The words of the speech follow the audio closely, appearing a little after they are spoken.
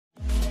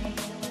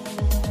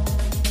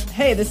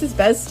Hey, this is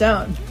Bez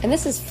Stone. And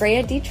this is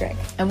Freya Dietrich.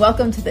 And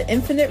welcome to the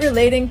Infinite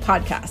Relating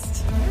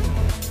Podcast.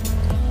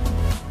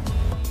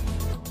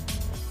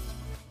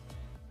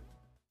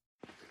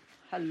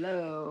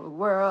 Hello,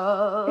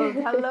 world.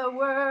 Hello,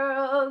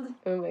 world.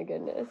 Oh, my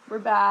goodness. We're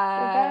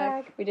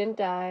back. We didn't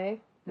die.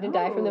 We didn't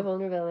die from the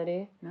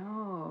vulnerability.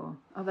 No.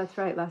 Oh, that's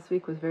right. Last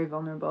week was very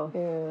vulnerable.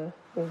 Yeah.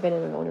 We've been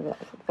in a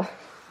vulnerability.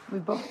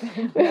 We've both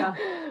been. Yeah.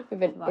 We've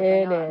been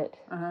in it.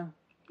 Uh-huh.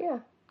 Yeah.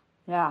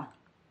 Yeah.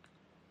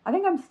 I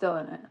think I'm still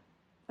in it.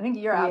 I think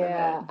you're out of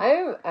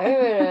it.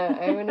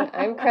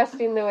 I'm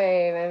cresting the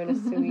wave. I'm in a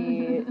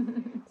sweet.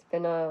 It's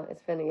been a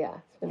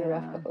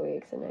rough couple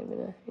weeks, and now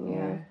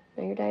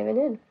you're diving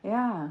in.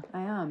 Yeah,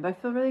 I am. But I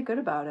feel really good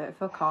about it. I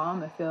feel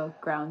calm. I feel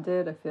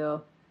grounded. I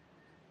feel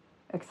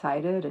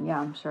excited, and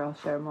I'm sure I'll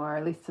share more,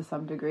 at least to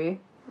some degree.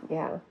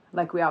 Yeah.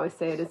 Like we always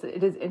say, it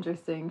is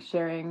interesting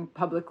sharing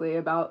publicly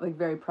about like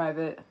very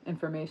private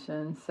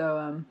information,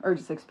 so or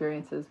just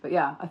experiences. But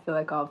yeah, I feel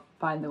like I'll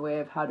find the way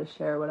of how to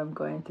share what I'm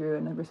going through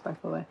in a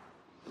respectful way.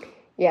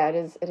 Yeah, it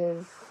is.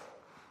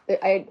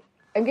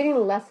 I'm getting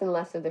less and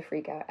less of the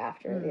freak out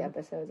after the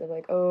episodes of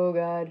like, oh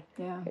God,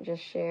 I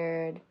just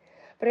shared.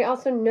 But I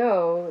also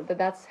know that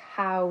that's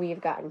how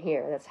we've gotten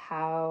here. That's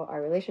how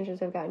our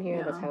relationships have gotten here.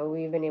 Yeah. That's how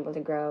we've been able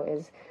to grow,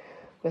 is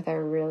with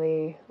our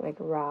really like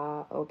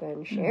raw,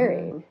 open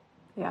sharing.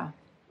 Mm-hmm. Yeah.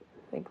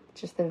 Like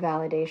just the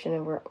validation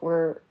of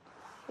we're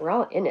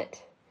all in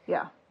it.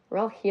 Yeah. We're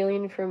all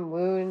healing from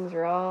wounds.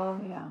 We're all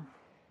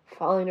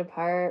falling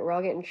apart. We're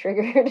all getting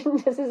triggered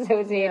and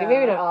disassociated.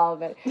 Maybe not all,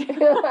 but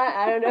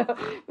I don't know.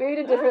 Maybe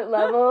to different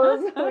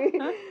levels.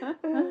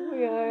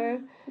 We are.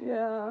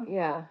 Yeah.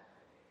 Yeah.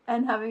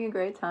 And having a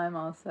great time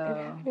also.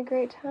 Having a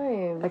great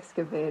time.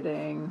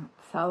 Excavating,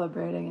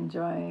 celebrating,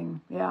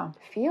 enjoying. Yeah.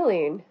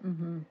 Feeling.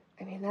 Mm-hmm.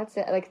 I mean, that's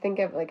it. Like, think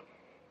of, like,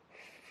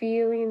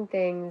 feeling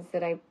things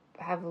that I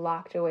have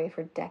locked away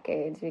for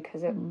decades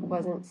because it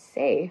wasn't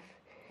safe.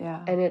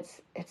 Yeah. And it's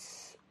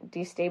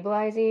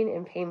destabilizing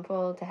and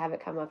painful to have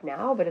it come up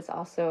now, but it's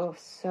also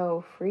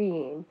so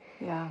freeing.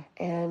 Yeah.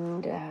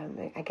 And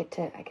I get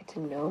to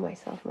know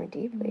myself more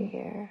deeply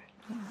here.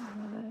 Yeah, I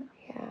love it.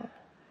 Yeah.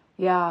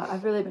 Yeah,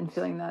 I've really been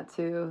feeling that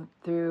too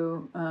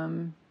throughout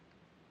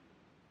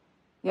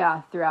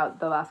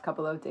the last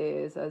couple of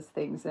days as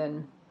things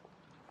in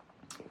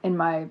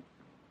my,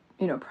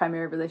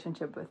 primary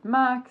relationship with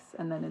Max,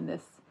 and then in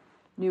this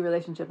new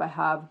relationship I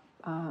have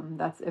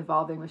that's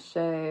evolving with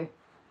Shay,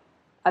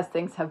 as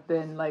things have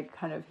been like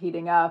kind of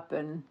heating up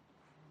and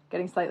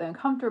getting slightly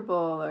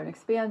uncomfortable or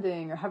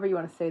expanding, or however you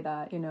want to say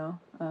that,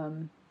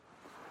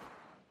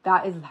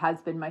 that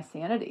has been my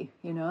sanity,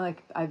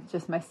 like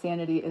my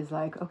sanity is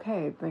like,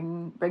 okay,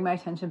 bring my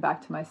attention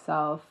back to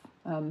myself,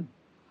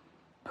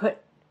 put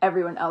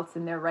everyone else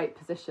in their right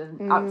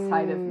position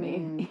outside of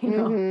me,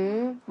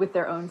 with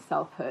their own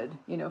selfhood,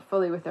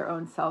 fully with their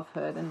own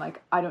selfhood. And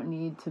like, I don't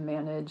need to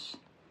manage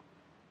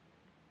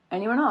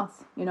anyone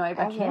else, I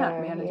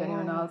can't manage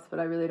anyone else, but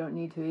I really don't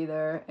need to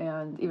either.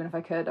 And even if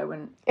I could,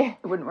 it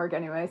wouldn't work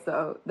anyway.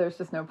 So there's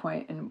just no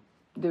point in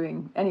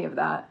doing any of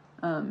that.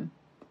 And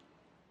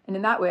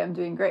in that way, I'm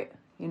doing great.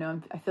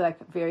 I feel like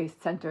very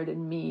centered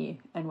in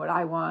me and what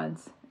I want.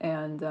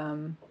 And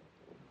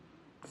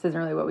this isn't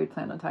really what we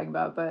planned on talking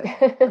about, but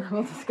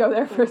we'll just go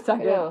there for a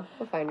second. We'll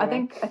find I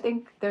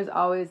think there's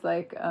always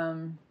like,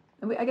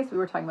 I guess we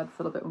were talking about this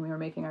a little bit when we were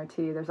making our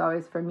tea. There's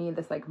always for me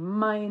this like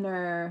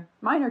minor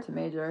to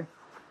major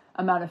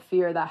amount of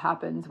fear that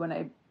happens when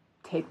I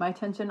take my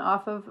attention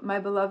off of my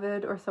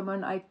beloved or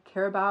someone I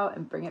care about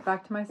and bring it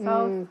back to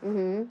myself.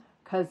 Mm-hmm.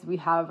 Because we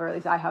have, or at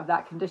least I have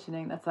that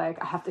conditioning that's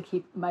like, I have to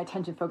keep my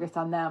attention focused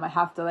on them. I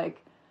have to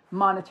like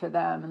monitor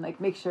them and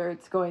like make sure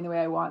it's going the way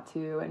I want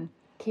to, and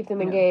keep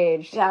them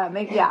engaged.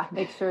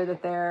 Make sure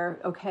that they're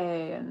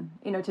okay, and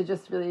to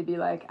just really be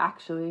like,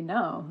 actually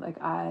no, like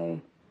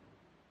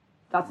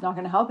that's not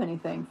going to help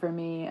anything for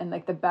me. And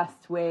like the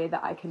best way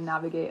that I can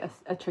navigate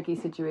a tricky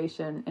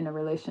situation in a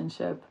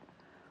relationship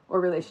or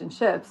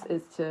relationships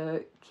is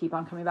to keep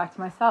on coming back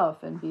to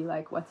myself and be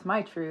like, what's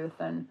my truth,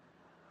 and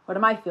what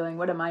am I feeling?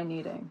 What am I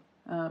needing?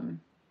 And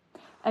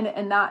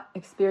that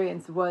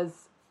experience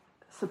was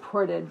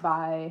supported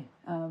by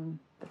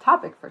the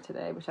topic for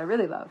today, which I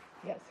really love.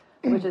 Yes.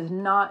 Which is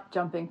not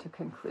jumping to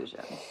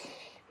conclusions.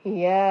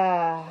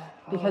 Yeah.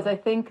 Because I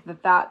think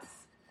that's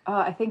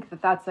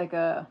like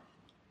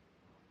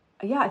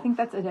I think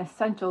that's an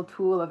essential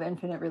tool of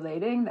infinite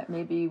relating that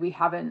maybe we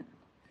haven't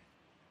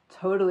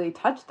totally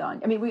touched on.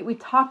 I mean, we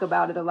talk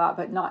about it a lot,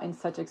 but not in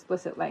such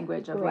explicit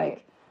language of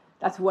like,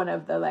 that's one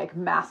of the like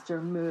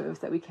master moves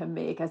that we can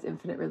make as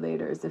infinite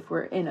relators if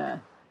we're in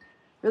a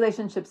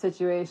relationship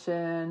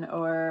situation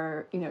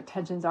or,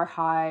 tensions are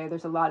high.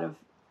 There's a lot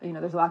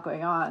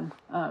going on,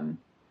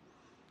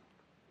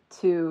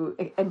 to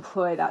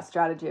employ that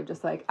strategy of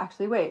just like,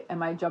 actually, wait,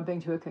 am I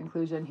jumping to a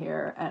conclusion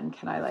here? And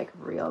can I like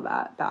reel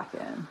that back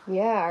in?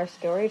 Yeah. Our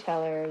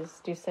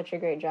storytellers do such a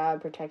great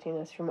job protecting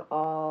us from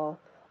all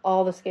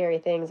the scary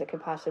things that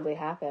could possibly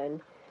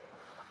happen.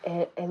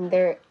 And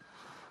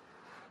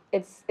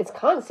it's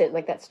constant,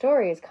 like that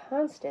story is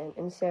constant.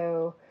 And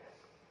so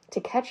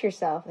to catch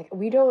yourself. Like,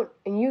 we don't,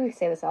 and you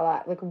say this a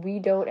lot, like, we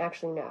don't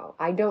actually know.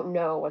 I don't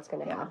know what's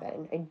going to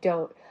happen.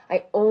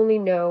 I only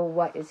know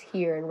what is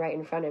here and right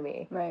in front of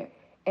me. Right.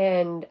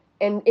 And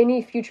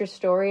any future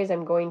stories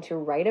I'm going to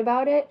write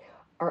about it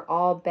are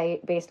all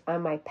based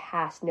on my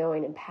past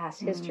knowing and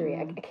past history.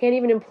 I can't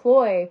even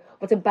employ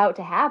what's about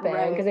to happen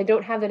because I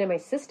don't have that in my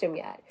system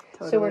yet.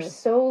 Totally. So we're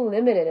so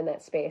limited in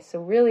that space. So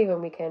really,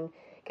 when we can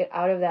get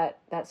out of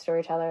that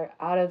storyteller,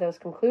 out of those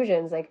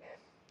conclusions, like,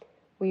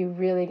 we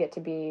really get to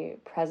be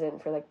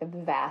present for, like, the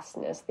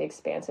vastness, the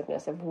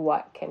expansiveness of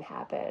what can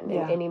happen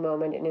in any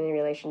moment, in any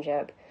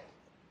relationship.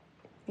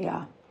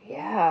 Yeah.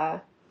 Yeah.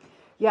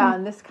 Yeah,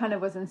 and this kind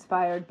of was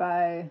inspired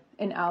by,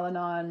 in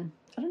Al-Anon,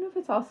 I don't know if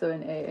it's also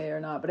in AA or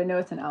not, but I know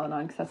it's in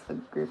Al-Anon because that's the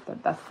group,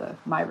 that's the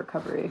My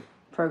Recovery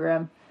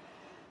program.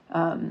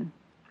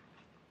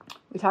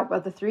 We talk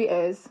about the 3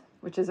 A's,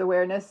 which is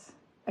awareness,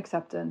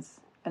 acceptance,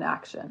 and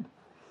action.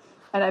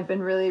 And I've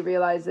been really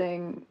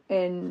realizing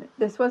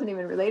this wasn't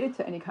even related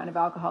to any kind of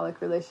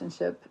alcoholic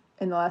relationship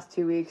in the last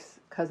 2 weeks,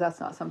 because that's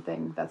not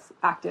something that's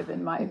active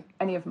in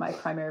any of my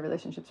primary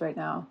relationships right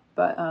now.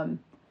 But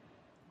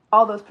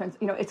all those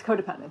principles, it's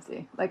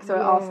codependency. Like, so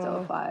it all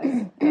still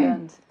applies.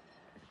 And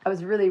I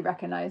was really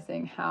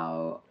recognizing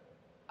how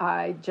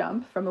I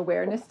jump from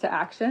awareness to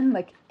action,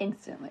 like,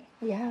 instantly.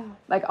 Yeah.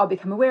 Like, I'll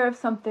become aware of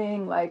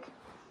something, like,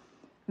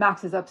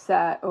 Max is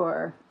upset,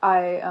 or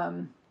I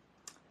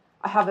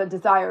have a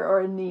desire or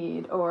a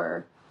need,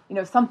 or,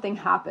 something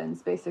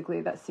happens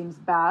basically that seems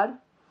bad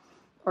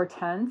or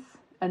tense.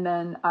 And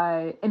then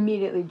I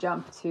immediately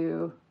jump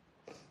to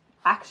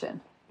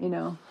action,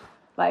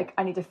 like,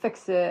 I need to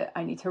fix it.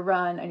 I need to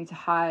run. I need to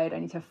hide. I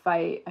need to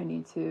fight. I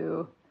need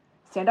to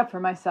stand up for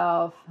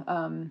myself.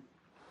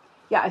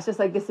 It's just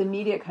like this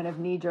immediate kind of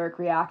knee-jerk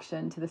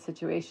reaction to the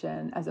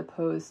situation, as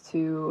opposed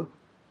to,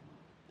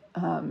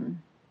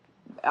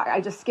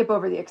 I just skip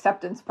over the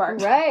acceptance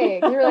part. Right.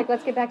 Because we're like,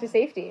 let's get back to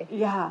safety.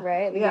 Yeah.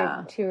 Right?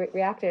 You're too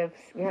reactive.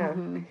 Yeah.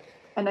 Mm-hmm.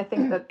 And I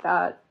think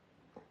that,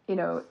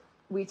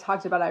 we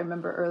talked about, I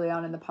remember early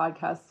on in the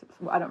podcast,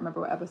 I don't remember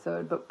what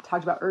episode, but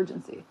talked about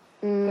urgency.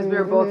 Because we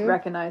were both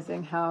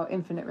recognizing how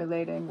infinite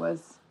relating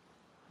was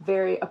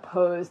very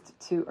opposed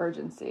to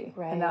urgency.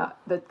 Right. And that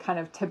the kind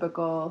of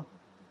typical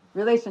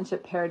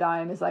relationship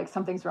paradigm is like,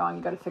 something's wrong,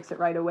 you got to fix it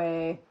right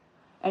away.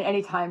 And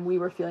anytime we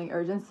were feeling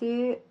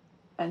urgency,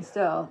 and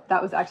still,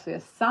 that was actually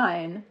a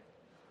sign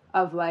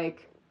of,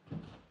 like,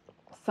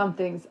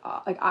 something's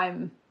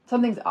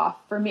off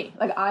for me.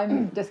 Like,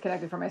 I'm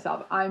disconnected from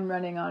myself. I'm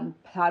running on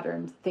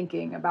patterns,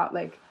 thinking about,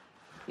 like,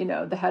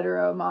 the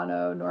hetero,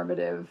 mono,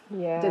 normative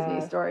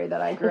Disney story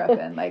that I grew up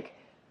in. Like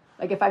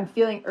if I'm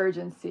feeling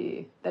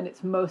urgency, then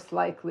it's most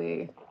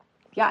likely,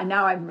 and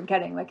now I'm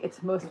getting, like,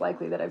 it's most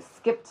likely that I've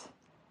skipped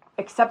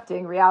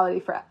accepting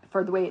reality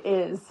for the way it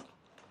is,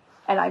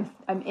 and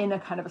I'm in a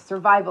kind of a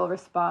survival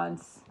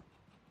response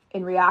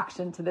in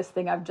reaction to this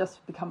thing I've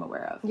just become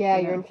aware of. Yeah,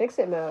 you're in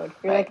fix-it mode.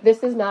 You're like,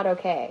 this is not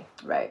okay.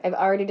 Right. I've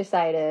already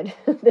decided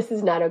this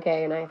is not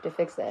okay, and I have to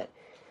fix it.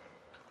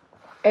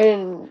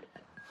 And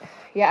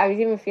I was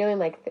even feeling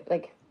like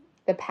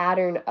the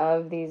pattern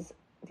of these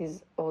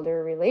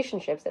older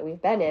relationships that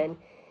we've been in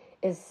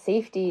is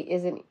safety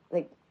isn't,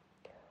 like,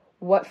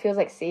 what feels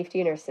like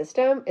safety in our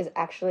system is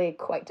actually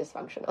quite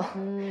dysfunctional.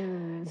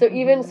 So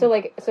even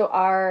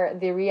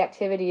the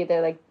reactivity,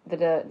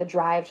 the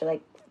drive to,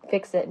 like,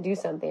 fix it and do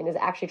something is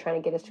actually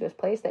trying to get us to a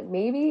place that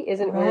maybe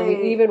isn't where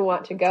we even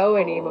want to go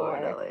anymore.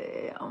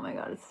 Totally. Oh my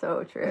God, it's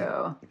so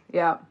true.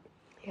 Yeah.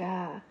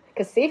 Yeah.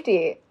 Because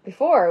safety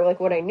before, like,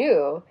 what I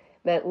knew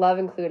meant love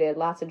included,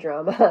 lots of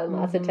drama and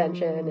lots of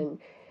tension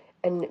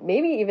and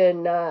maybe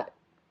even not,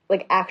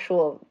 like,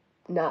 actual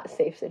not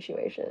safe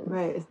situations.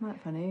 Right. Isn't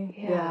that funny?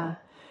 Yeah.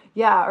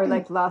 Yeah. Or,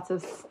 like, lots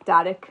of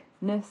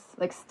staticness,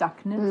 like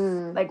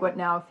stuckness, like what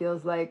now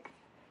feels like,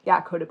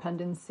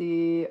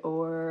 codependency,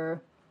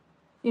 or,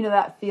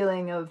 that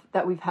feeling of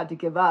that we've had to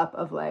give up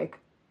of, like,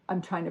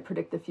 I'm trying to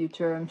predict the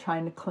future. I'm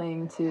trying to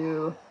cling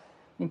to,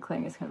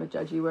 cling is kind of a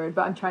judgy word,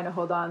 but I'm trying to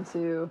hold on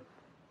to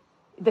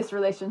this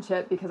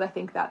relationship because I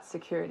think that's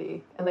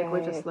security. And, like,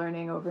 we're just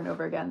learning over and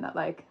over again that,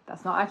 like,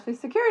 that's not actually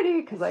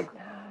security. Because, like,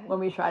 when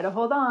we try to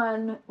hold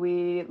on,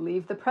 we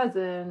leave the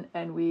present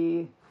and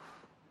we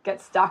get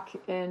stuck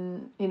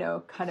in,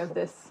 kind of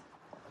this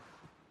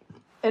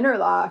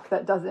interlock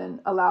that doesn't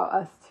allow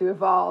us to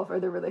evolve or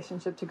the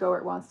relationship to go where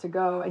it wants to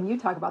go. And you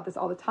talk about this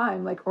all the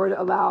time, like, or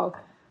to allow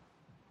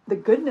the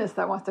goodness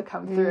that wants to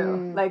come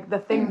through. Like, the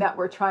thing that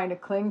we're trying to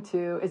cling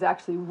to is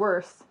actually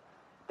worse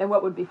than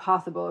what would be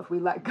possible if we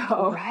let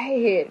go.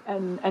 Right.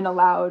 And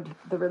allowed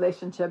the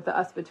relationship, the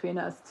us between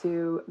us,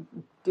 to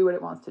do what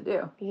it wants to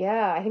do.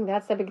 Yeah, I think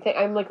that's the big thing.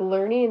 I'm, like,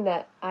 learning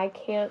that I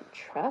can't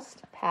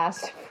trust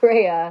past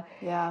Freya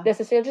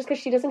necessarily just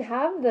because she doesn't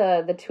have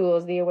the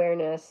tools, the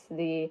awareness,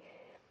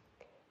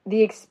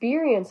 the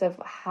experience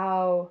of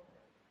how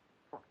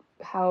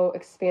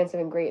expansive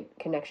and great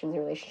connections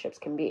and relationships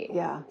can be.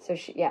 Yeah.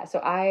 So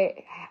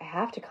I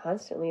have to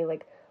constantly,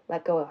 like,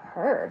 let go of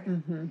her.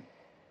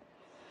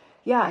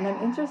 Yeah, and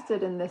I'm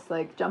interested in this,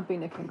 like,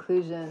 jumping to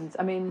conclusions.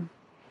 I mean,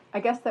 I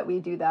guess that we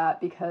do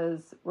that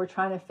because we're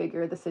trying to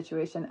figure the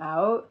situation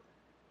out.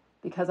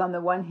 Because on the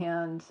one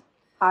hand,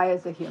 I,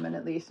 as a human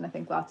at least, and I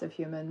think lots of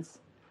humans,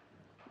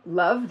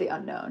 love the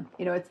unknown.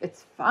 You know,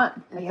 it's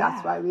fun. Like,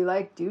 that's why we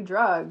like do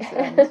drugs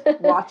and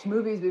watch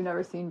movies we've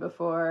never seen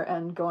before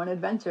and go on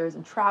adventures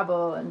and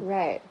travel. And,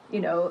 you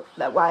know,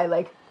 that why,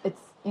 like,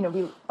 it's, you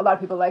know, a lot of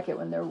people like it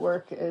when their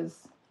work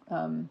is,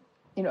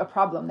 you know, a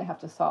problem they have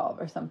to solve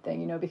or something,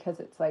 you know,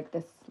 because it's like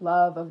this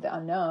love of the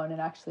unknown.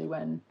 And actually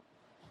when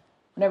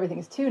everything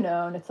is too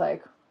known, it's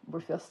like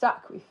we feel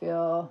stuck. We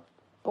feel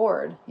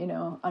bored, you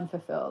know,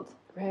 unfulfilled.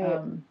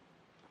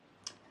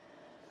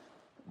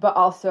 But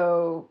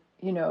also,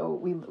 you know,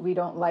 we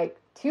don't like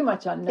too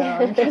much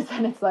unknown, because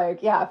then it's like,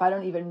 if I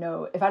don't even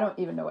know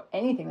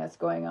anything that's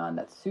going on,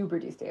 that's super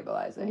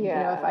destabilizing. You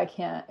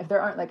know, if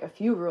there aren't like a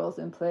few rules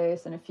in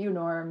place and a few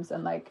norms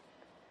and like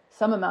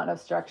some amount of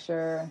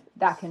structure,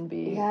 that can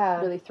be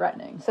really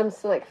threatening. Some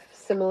like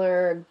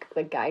similar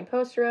like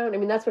guideposts around. I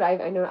mean, that's what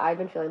I know I've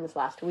been feeling this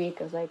last week.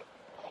 I was like,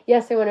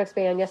 yes, I want to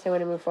expand. Yes, I want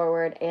to move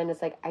forward. And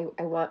it's like, I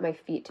want my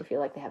feet to feel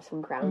like they have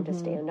some ground to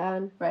stand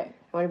on. Right.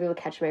 I want to be able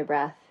to catch my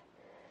breath.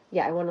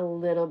 Yeah, I want a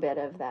little bit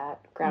of that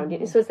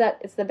grounding. So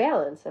it's the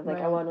balance of like,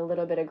 I want a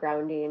little bit of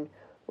grounding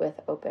with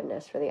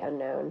openness for the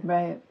unknown.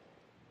 Right.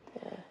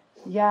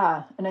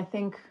 Yeah. And I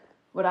think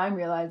what I'm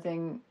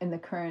realizing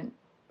in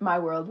my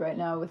world right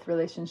now with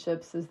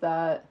relationships is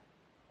that,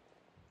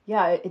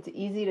 it's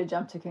easy to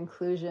jump to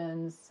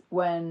conclusions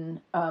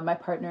when my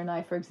partner and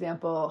I, for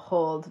example,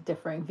 hold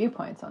differing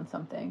viewpoints on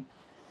something.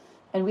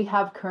 And we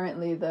have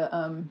currently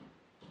the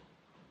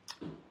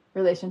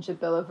Relationship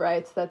Bill of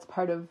Rights that's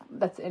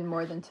in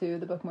More Than Two,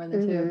 the book More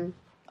Than Two,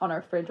 on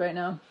our fridge right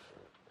now.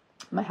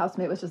 My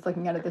housemate was just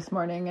looking at it this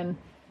morning, and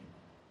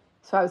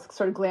so I was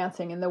sort of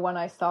glancing, and the one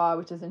I saw,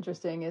 which is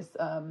interesting, is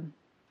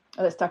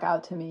that stuck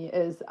out to me,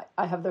 is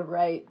I have the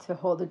right to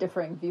hold a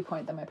differing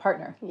viewpoint than my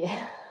partner.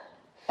 Yeah.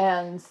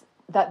 And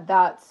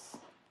that's,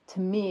 to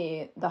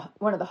me,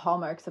 one of the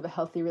hallmarks of a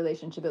healthy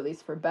relationship, at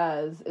least for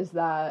Bez, is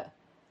that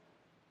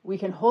we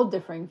can hold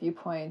differing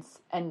viewpoints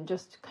and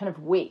just kind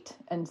of wait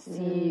and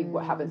see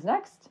what happens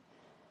next,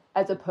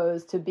 as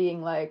opposed to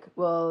being like,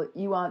 well,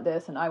 you want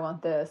this and I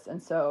want this,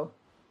 and so,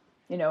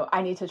 you know,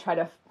 I need to try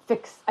to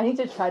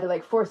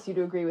like force you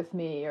to agree with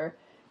me, or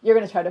you're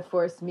going to try to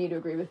force me to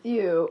agree with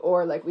you,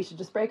 or like we should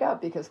just break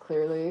up because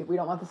clearly we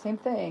don't want the same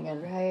thing.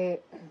 And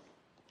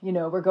you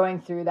know, we're going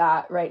through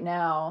that right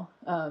now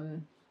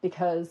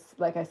because,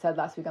 like I said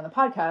last week on the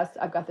podcast,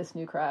 I've got this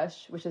new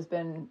crush, which has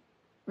been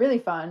really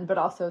fun, but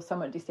also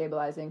somewhat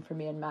destabilizing for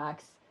me and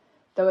Max,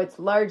 though it's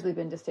largely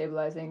been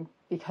destabilizing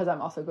because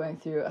I'm also going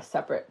through a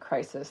separate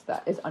crisis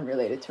that is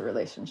unrelated to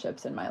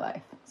relationships in my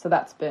life. So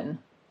there's been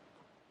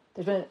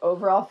an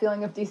overall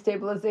feeling of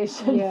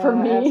destabilization for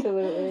me.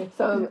 Absolutely.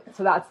 So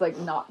that's like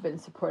not been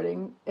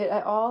supporting it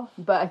at all,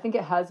 but I think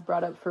it has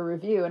brought up for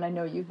review, and I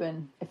know you've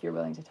been, if you're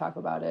willing to talk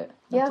about it,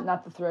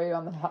 not to throw you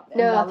on the hot,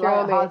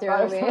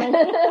 throw me.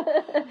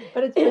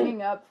 But it's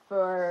bringing up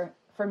for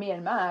me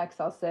and Max,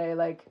 I'll say,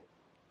 like,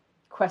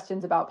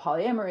 questions about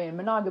polyamory and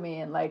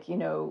monogamy, and like, you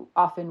know,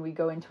 often we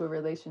go into a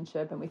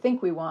relationship and we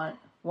think we want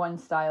one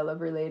style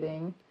of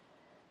relating,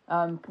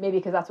 maybe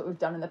because that's what we've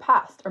done in the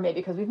past, or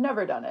maybe because we've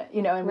never done it,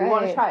 you know, and we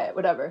want to try it,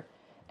 whatever.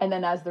 And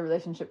then as the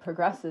relationship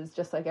progresses,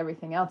 just like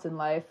everything else in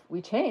life,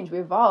 we change, we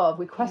evolve,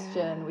 we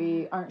question,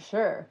 we aren't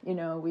sure, you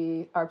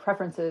know, our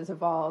preferences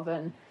evolve,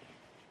 and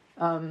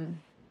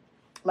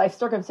life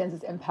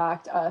circumstances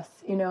impact us,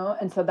 you know.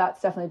 And so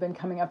that's definitely been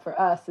coming up for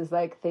us, is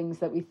like things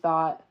that we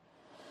thought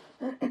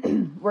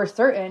were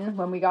certain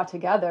when we got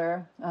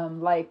together,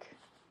 like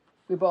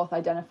we both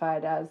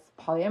identified as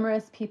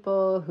polyamorous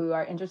people who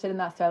are interested in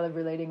that style of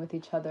relating with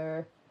each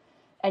other.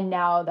 And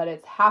now that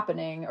it's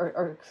happening,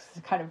 or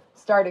kind of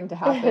starting to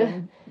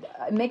happen,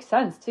 it makes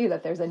sense too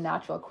that there's a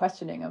natural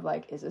questioning of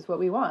like, is this what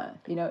we want?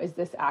 You know, is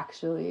this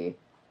actually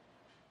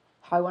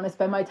how I want to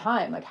spend my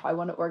time? Like, how I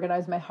want to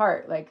organize my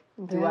heart? Like,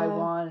 do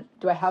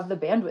I have the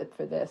bandwidth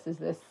for this? Is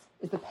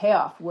the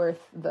payoff worth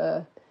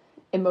the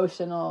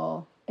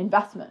emotional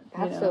investment?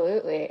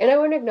 Absolutely. You know? And I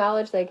want to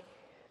acknowledge, like,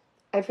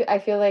 I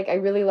feel like I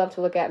really love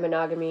to look at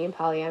monogamy and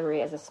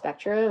polyamory as a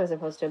spectrum as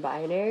opposed to a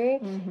binary.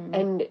 Mm-hmm.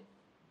 And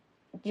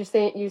you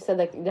said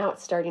like now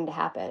it's starting to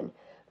happen,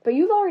 but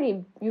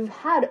you've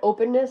had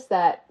openness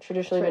that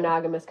traditionally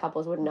monogamous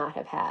couples would not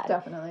have had.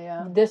 Definitely,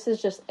 yeah. This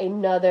is just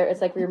another.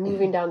 It's like we're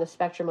moving down the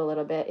spectrum a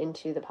little bit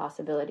into the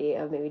possibility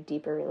of maybe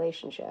deeper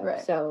relationship.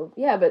 Right. So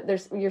yeah, but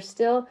you're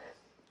still,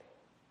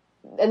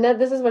 and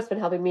this is what's been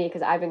helping me,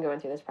 because I've been going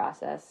through this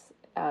process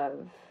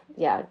of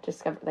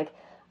just like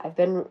I've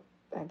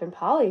been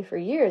poly for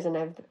years, and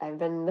I've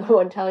been the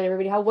one telling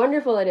everybody how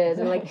wonderful it is,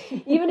 and like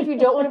even if you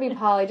don't want to be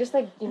poly, just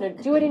like, you know,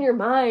 do it in your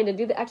mind and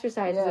do the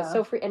exercises. Yeah. It's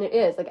so free, and it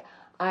is like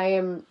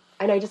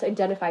I just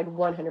identified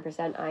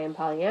 100% I am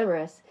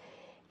polyamorous,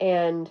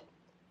 and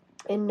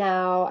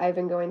now I've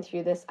been going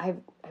through this.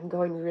 I'm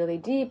going really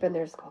deep, and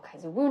there's all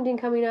kinds of wounding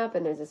coming up,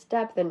 and there's this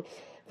depth and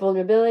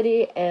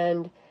vulnerability,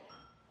 and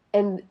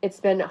And it's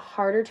been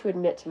harder to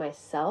admit to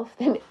myself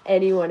than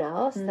anyone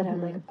else that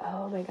I'm like,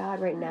 oh my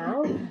God, right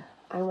now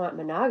I want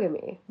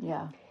monogamy.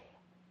 Yeah.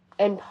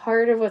 And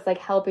part of what's like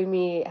helping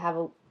me have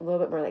a little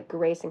bit more like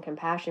grace and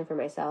compassion for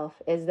myself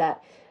is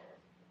that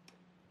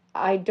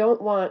I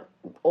don't want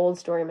old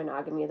story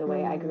monogamy the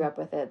way I grew up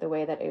with it, the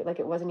way that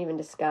it wasn't even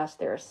discussed.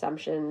 There are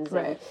assumptions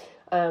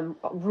and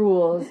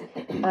rules,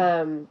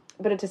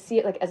 but to see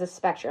it like as a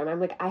spectrum. I'm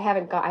like, I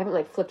haven't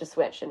like flipped a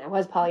switch, and I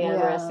was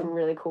polyamorous and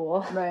really cool,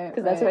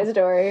 because that's my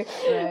story,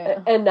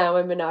 and now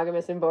I'm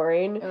monogamous and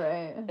boring,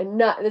 and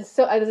this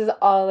is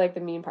all like the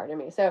mean part of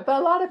me. So,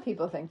 but a lot of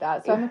people think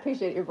that. So I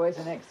appreciate your voice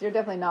in it, because you're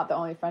definitely not the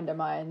only friend of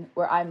mine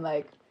where I'm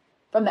like,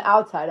 from the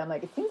outside, I'm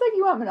like, it seems like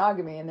you want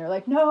monogamy, and they're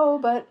like, no,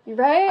 but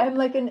I'm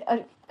like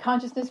a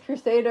consciousness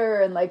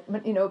crusader, and like,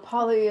 you know,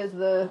 poly is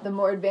the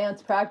more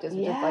advanced practice,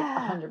 which is like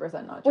 100% not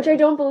true. Which I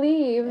don't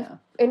believe,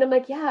 and I'm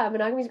like,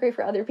 monogamy is great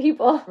for other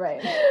people,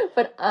 right?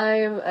 But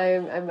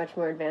I'm much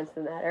more advanced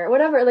than that, or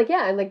whatever. Like,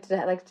 I like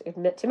to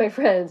admit to my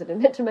friends and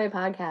admit to my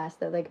podcast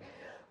that like,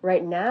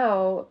 right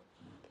now,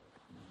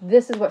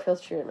 this is what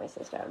feels true in my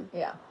system.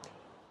 Yeah,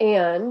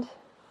 and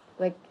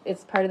like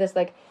it's part of this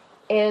like.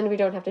 And we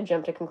don't have to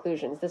jump to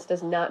conclusions. This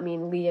does not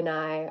mean Lee and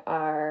I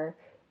are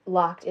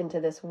locked into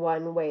this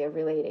one way of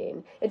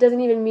relating. It doesn't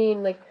even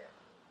mean, like,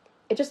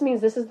 it just means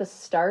this is the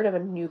start of a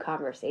new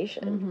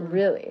conversation,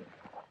 really.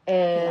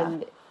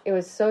 And it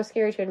was so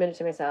scary to admit it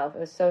to myself. It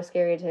was so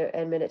scary to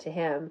admit it to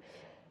him.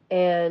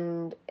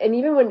 And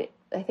even when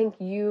I think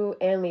you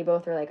and Lee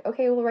both were like,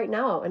 okay, well, right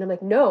now. And I'm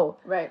like, no.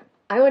 Right.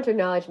 I want to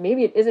acknowledge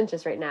maybe it isn't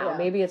just right now. Yeah.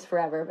 Maybe it's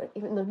forever. But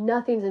even though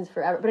nothing's in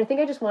forever. But I think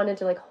I just wanted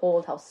to like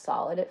hold how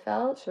solid it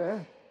felt.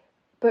 Sure.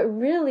 But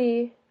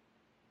really,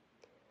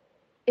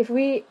 if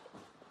we've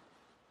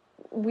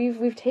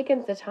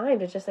taken the time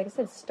to just, like I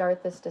said,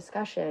 start this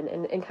discussion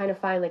and kind of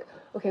find like,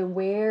 okay,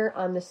 where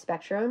on the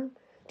spectrum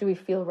do we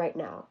feel right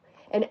now?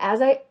 And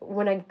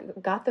when I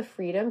got the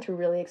freedom to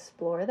really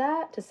explore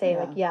that, to say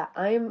like,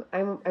 I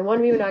want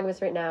to be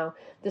monogamous right now.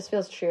 This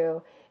feels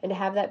true. And to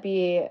have that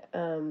be,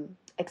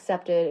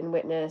 accepted and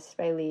witnessed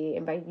by Lee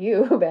and by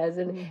you, Bez,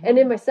 and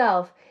in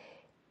myself,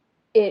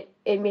 it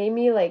made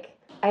me like,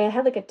 I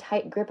had like a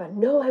tight grip on,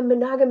 no, I'm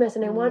monogamous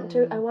and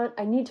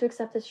I need to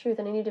accept this truth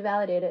and I need to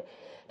validate it.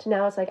 To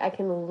now it's like, I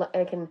don't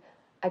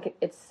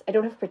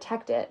have to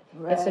protect it.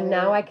 Right. And so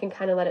now I can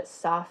kind of let it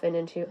soften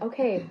into,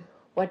 okay,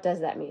 what does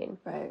that mean?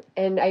 Right.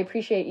 And I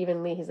appreciate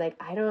even Lee, he's like,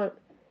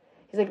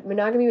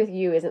 monogamy with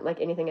you isn't like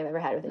anything I've ever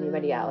had with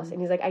anybody else. And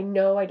he's like, I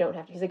know I don't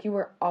have to. He's like, you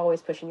were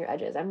always pushing your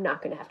edges. I'm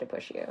not going to have to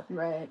push you.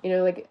 Right. You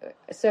know, like,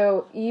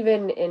 so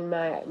even in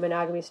my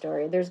monogamy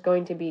story, there's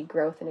going to be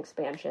growth and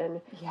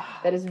expansion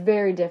that is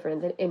very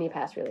different than any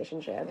past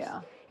relationships.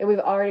 Yeah. And we've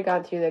already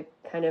gone through the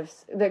kind of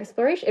the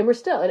exploration,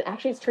 and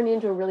actually it's turning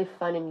into a really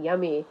fun and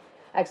yummy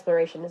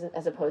exploration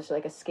as opposed to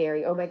like a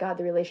scary, oh my God,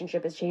 the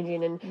relationship is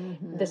changing and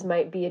this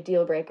might be a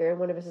deal breaker and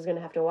one of us is going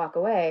to have to walk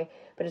away.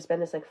 But it's been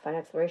this like fun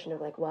exploration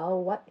of like,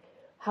 well,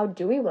 how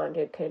do we want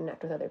to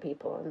connect with other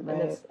people? And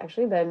it's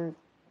actually been,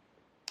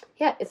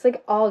 it's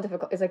like all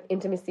difficult. It's like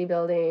intimacy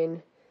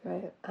building.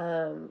 Right.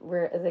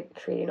 We're like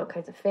creating all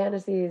kinds of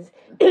fantasies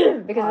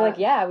because we're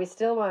like, we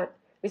still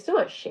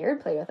want shared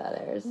play with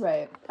others.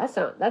 Right.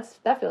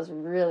 That feels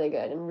really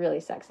good and really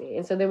sexy.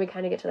 And so then we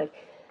kind of get to like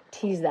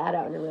tease that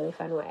out in a really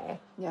fun way,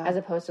 as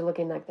opposed to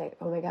looking like that,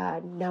 oh my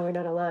God, now we're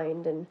not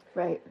aligned and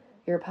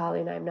you're poly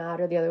and I'm not,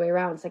 or the other way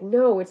around. It's like,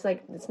 no, it's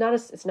like, it's not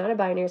a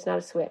binary, it's not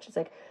a switch. It's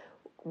like,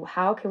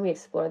 how can we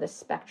explore the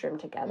spectrum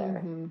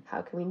together?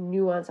 How can we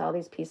nuance all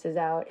these pieces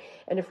out?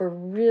 And if we're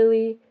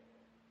really,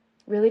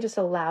 really just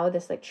allow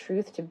this like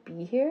truth to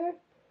be here,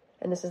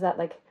 and this is that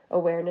like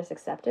awareness,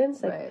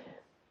 acceptance, like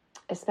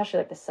especially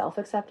like the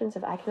self-acceptance,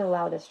 if I can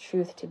allow this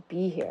truth to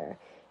be here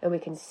and we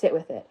can sit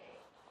with it,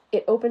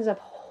 it opens up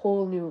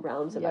whole new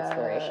realms of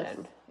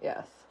exploration.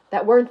 Yes.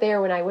 That weren't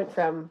there when I went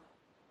from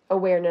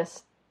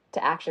awareness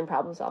to action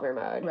problem solver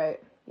mode. Right.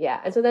 Yeah.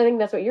 And so I think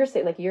that's what you're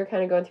saying. Like, you're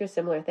kind of going through a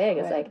similar thing.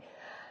 It's like,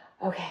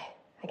 okay,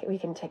 we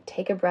can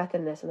take a breath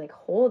in this and like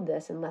hold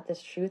this and let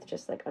this truth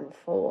just like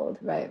unfold.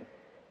 Right.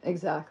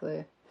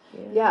 Exactly.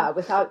 Yeah.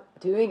 Without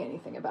doing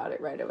anything about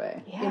it right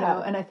away. Yeah. You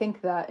know, and I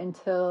think that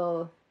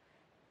until,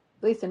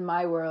 at least in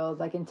my world,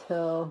 like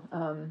until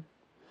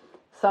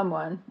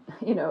someone,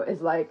 you know,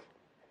 is like,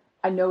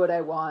 I know what I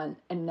want,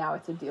 and now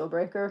it's a deal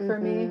breaker for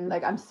me.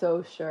 Like, I'm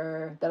so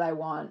sure that I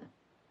want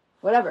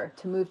whatever,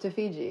 to move to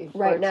Fiji.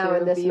 Right now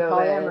in this moment.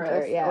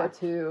 Polyamorous, or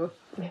to,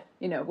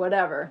 you know,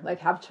 whatever, like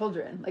have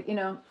children. Like, you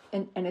know,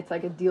 and it's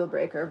like a deal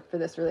breaker for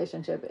this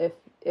relationship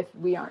if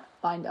we aren't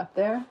lined up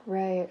there.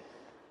 Right.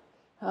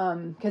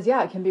 Because,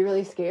 it can be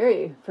really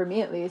scary, for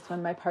me at least,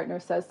 when my partner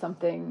says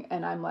something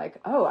and I'm like,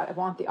 oh, I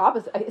want the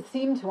opposite. I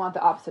seem to want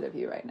the opposite of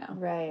you right now.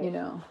 Right. You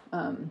know?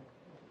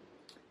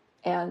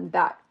 And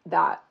that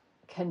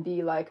can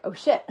be like, oh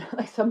shit,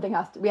 like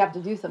we have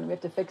to do something, we have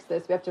to fix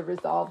this, we have to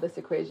resolve this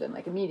equation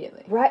like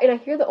immediately. Right. And I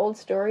hear the old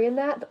story in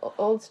that, the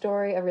old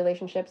story of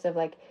relationships of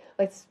like,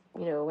 let's,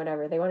 you know,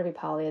 whatever, they want to be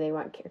poly, they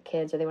want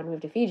kids, or they want to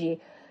move to Fiji,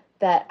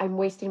 that I'm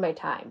wasting my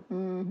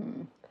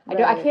time.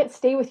 I can't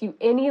stay with you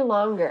any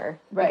longer.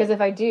 Right. Because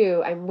if I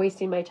do, I'm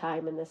wasting my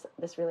time in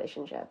this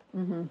relationship.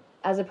 Mm-hmm.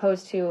 As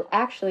opposed to,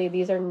 actually,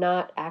 these are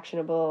not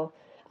actionable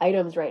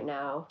items right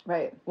now.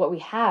 Right. What we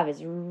have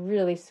is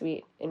really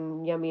sweet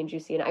and yummy and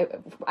juicy, and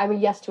I'm a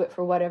yes to it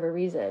for whatever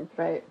reason.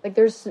 Right. Like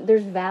there's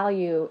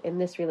value in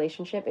this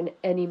relationship in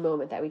any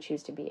moment that we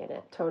choose to be in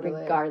it.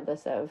 Totally.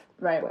 Regardless of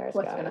right. where it's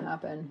what's going to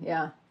happen.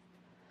 Yeah.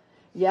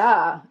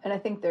 Yeah. And I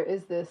think there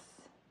is this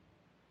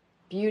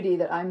beauty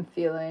that I'm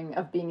feeling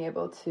of being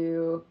able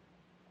to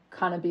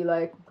kind of be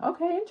like,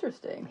 okay,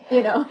 interesting,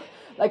 you know,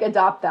 like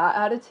adopt that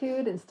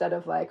attitude instead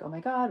of like, oh my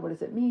God, what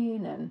does it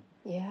mean? And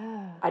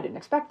yeah, I didn't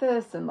expect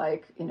this. And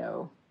like, you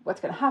know, what's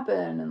going to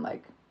happen? And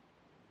like,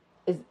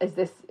 is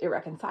this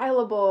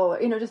irreconcilable?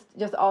 You know,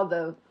 just all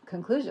the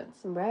conclusions.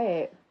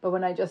 Right. But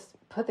when I just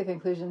put the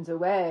conclusions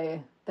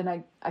away,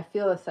 then I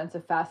feel a sense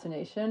of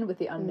fascination with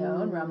the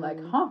unknown where I'm like,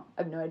 I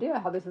have no idea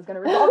how this is going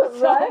to resolve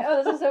itself. Right?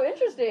 Oh, this is so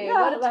interesting.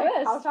 Yeah, what a like,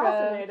 twist. How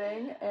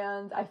fascinating.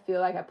 And I feel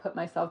like I put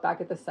myself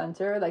back at the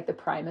center, like the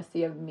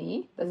primacy of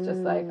me. That's just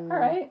like, all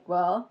right,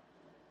 well,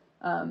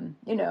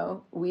 you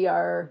know, we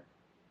are,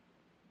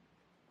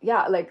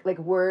 yeah, like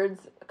words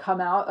come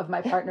out of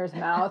my partner's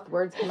mouth,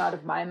 words come out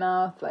of my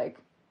mouth, like,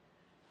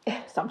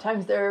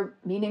 sometimes they're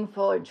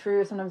meaningful or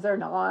true, sometimes they're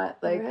not.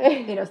 Like,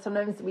 right. You know,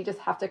 sometimes we just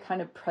have to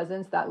kind of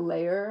presence that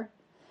layer.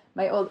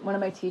 One of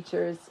my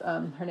teachers,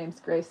 her name's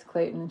Grace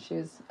Clayton.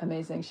 She's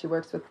amazing. She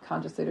works with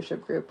Conscious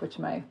Leadership Group, which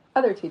my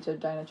other teacher,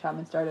 Diana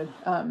Chapman, started.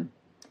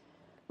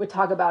 Would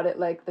talk about it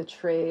like the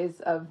trays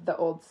of the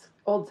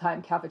old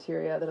time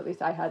cafeteria that at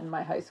least I had in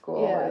my high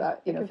school, or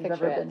that, you know, if you've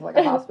ever been to like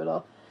a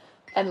hospital,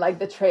 and like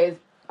the trays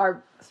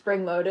are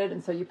spring loaded,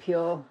 and so you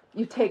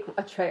take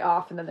a tray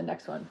off and then the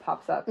next one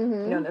pops up, you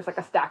know, and there's like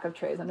a stack of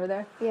trays under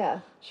there.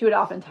 Yeah. She would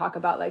often talk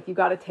about like, you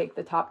got to take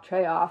the top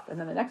tray off and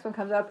then the next one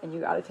comes up and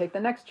you got to take the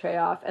next tray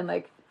off, and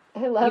like,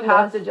 you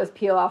have to just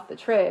peel off the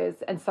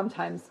trays, and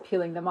sometimes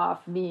peeling them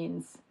off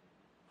means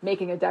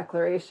making a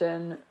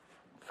declaration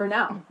for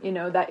now, you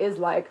know, that is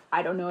like,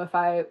 I don't know if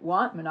I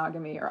want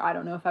monogamy, or I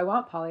don't know if I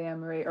want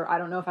polyamory, or I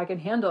don't know if I can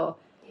handle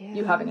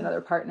you having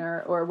another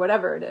partner, or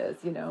whatever it is,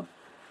 you know.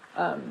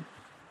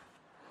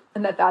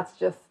 And that's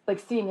just like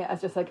seeing it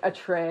as just like a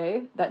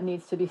tray that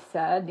needs to be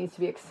said, needs to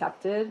be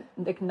accepted,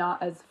 like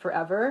not as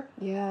forever,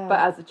 but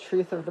as a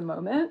truth of the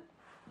moment.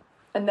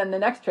 And then the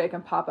next tray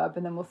can pop up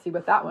and then we'll see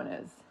what that one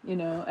is, you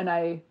know. And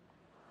I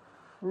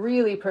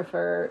really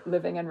prefer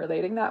living and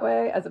relating that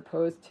way as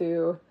opposed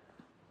to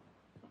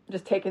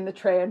just taking the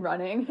tray and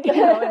running, you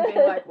know, and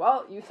being like,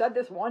 well, you said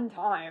this one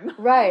time.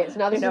 Right. So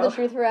now this is the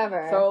truth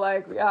forever. So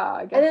like, yeah,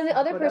 I guess. And then the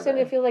other person,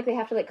 I feel like they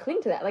have to like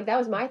cling to that. Like that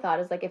was my thought,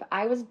 is like,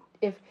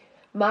 if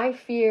my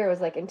fear was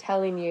like in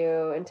telling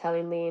you and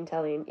telling Lee and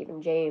telling even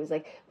James,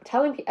 like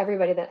telling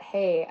everybody that,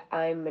 hey,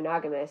 I'm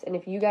monogamous. And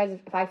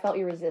if I felt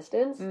your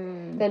resistance,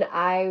 then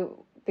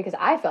because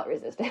I felt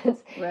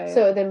resistance. Right.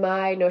 So then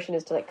my notion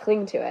is to like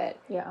cling to it.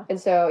 Yeah.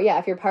 And so, yeah,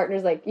 if your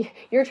partner's like,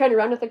 you're trying to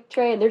run with the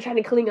tray and they're trying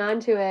to cling on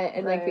to it.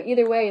 And like, but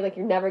either way, like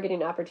you're never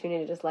getting an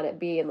opportunity to just let it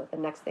be and let the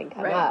next thing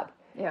come up.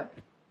 Yeah.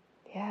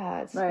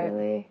 Yeah. It's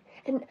really,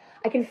 and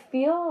I can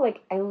feel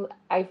like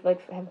I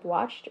like have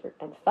watched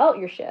and felt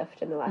your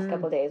shift in the last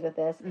couple of days with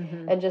this,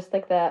 and just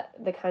like the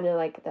kind of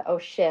like the, oh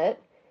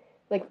shit,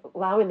 like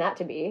allowing that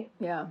to be.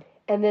 Yeah.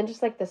 And then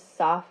just like the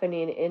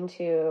softening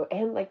into,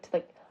 and like to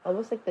like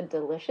almost like the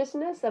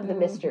deliciousness of the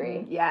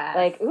mystery. Yeah.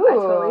 Like, ooh, I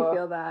totally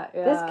feel that.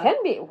 Yeah. This can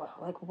be,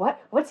 like,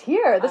 what's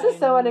here? This is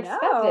so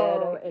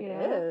unexpected. It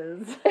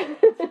is.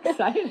 It's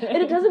exciting. And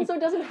it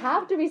doesn't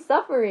have to be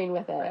suffering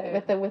with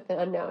it, with the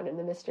unknown and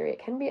the mystery. It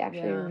can be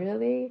actually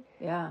really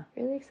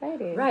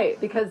exciting.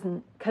 Right. Because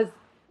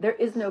there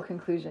is no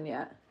conclusion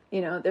yet.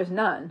 You know, there's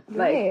none.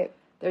 Right. Like,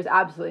 there's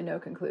absolutely no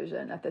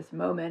conclusion at this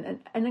moment.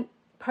 And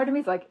part of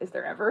me is like, is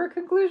there ever a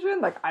conclusion?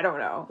 Like, I don't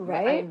know.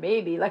 Right. I mean,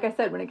 maybe. Like I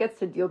said, when it gets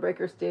to deal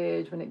breaker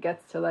stage, when it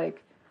gets to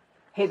like,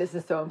 hey, this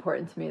is so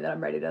important to me that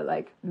I'm ready to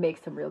like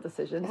make some real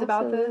decisions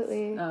about this.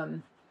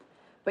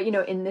 But you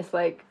know, in this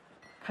like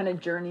kind of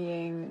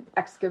journeying,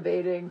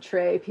 excavating,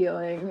 tray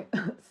peeling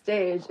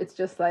stage, it's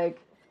just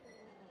like,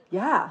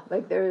 yeah,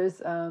 like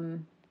there's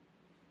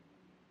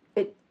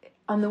it.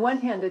 On the one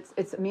hand,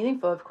 it's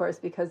meaningful, of course,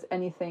 because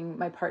anything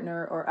my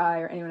partner or I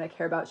or anyone I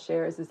care about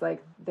shares is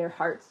like their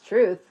heart's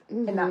truth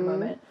in that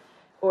moment,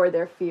 or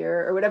their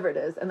fear or whatever it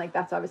is, and like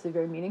that's obviously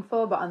very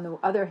meaningful. But on the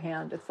other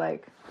hand, it's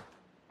like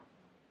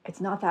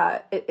it's not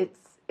that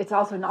it's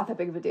also not that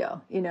big of a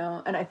deal, you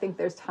know. And I think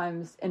there's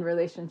times in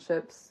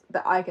relationships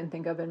that I can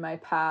think of in my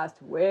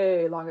past,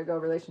 way long ago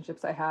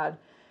relationships I had,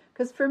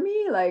 because for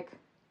me, like,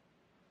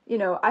 you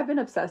know, I've been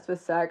obsessed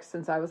with sex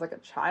since I was like a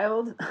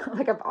child.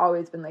 Like I've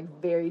always been like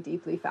very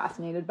deeply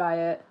fascinated by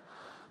it,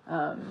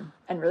 and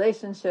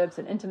relationships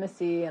and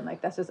intimacy, and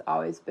like that's just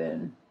always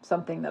been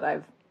something that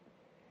I've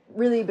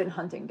really been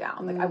hunting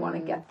down. Like I want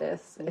to get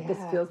this.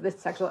 Yeah. This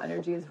sexual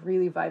energy is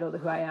really vital to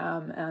who I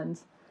am, and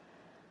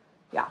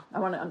yeah, I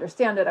want to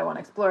understand it. I want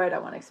to explore it. I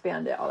want to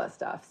expand it. All that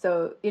stuff.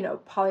 So, you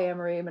know,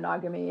 polyamory,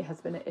 monogamy has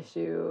been an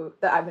issue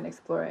that I've been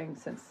exploring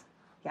since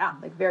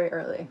like very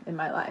early in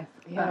my life.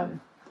 Yeah.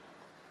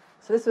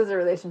 So this was a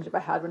relationship I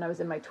had when I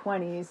was in my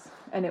 20s,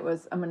 and it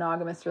was a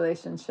monogamous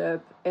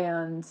relationship,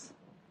 and,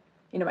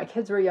 you know, my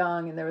kids were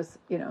young, and there was,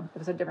 you know, it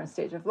was a different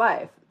stage of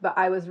life, but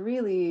I was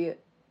really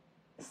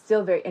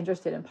still very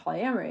interested in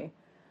polyamory.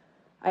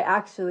 I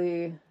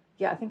actually,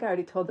 I think I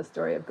already told the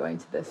story of going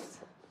to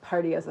this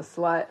party as a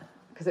slut,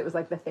 because it was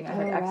like the thing I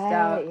had X'd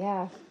out.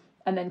 Yeah.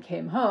 And then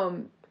came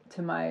home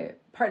to my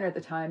partner at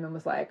the time and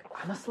was like,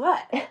 I'm a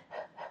slut.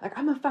 Like,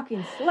 I'm a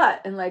fucking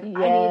slut. And like, yes. I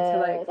need to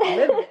like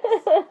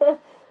live this.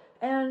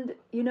 And,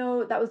 you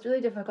know, that was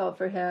really difficult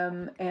for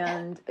him.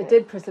 And it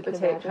did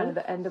precipitate kind of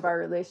the end of our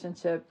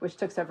relationship, which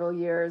took several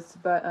years.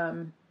 But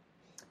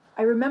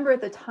I remember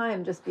at the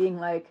time just being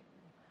like,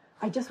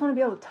 I just want to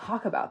be able to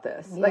talk about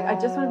this. Yes. Like, I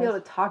just want to be able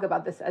to talk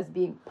about this as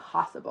being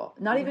possible.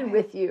 Not even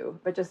with you,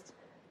 but just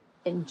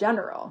in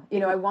general. You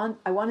know, I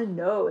want to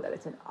know that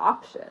it's an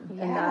option.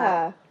 Yeah. And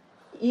that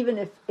even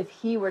if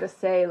he were to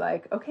say,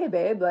 like, okay,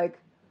 babe, like,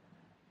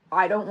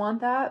 I don't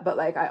want that, but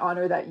like, I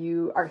honor that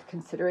you are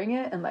considering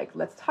it, and like,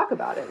 let's talk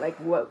about it. Like,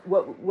 what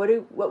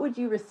would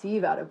you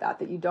receive out of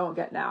that you don't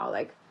get now?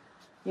 Like,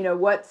 you know,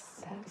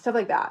 what's stuff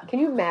like that. Can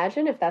you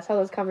imagine if that's how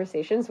those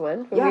conversations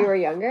went when we were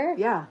younger?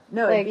 Yeah.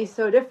 No, like, it'd be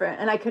so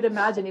different. And I could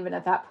imagine even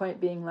at that point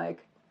being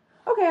like,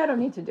 okay, I don't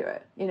need to do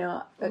it, you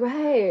know?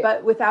 Right.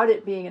 But without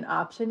it being an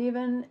option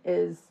even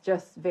is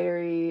just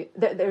very,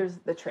 there's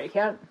the tray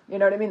can't, you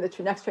know what I mean?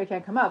 The next tray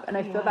can't come up. And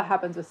I feel that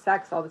happens with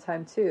sex all the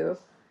time too.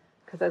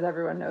 Because as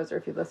everyone knows, or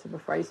if you've listened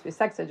before, I used to be a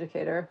sex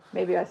educator.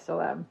 Maybe I still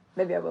am.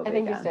 Maybe I will be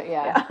again. I think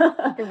you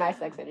still, You're my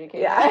sex educator.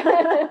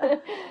 Yeah.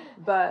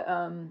 But,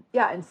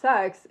 in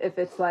sex, if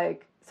it's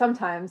like,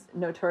 sometimes,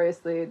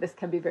 notoriously, this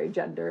can be very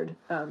gendered,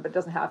 but it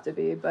doesn't have to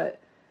be, but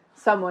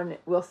someone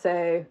will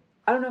say,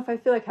 I don't know if I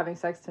feel like having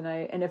sex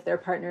tonight, and if their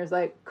partner is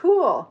like,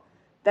 cool,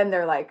 then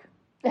they're like,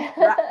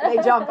 they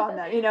jump on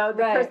that, you know,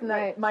 the person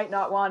that might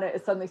not want it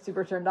is suddenly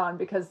super turned on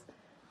because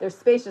there's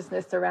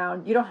spaciousness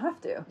around, you don't have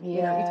to,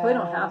 you know, you totally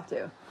don't have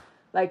to.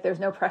 Like, there's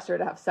no pressure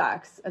to have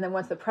sex. And then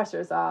once the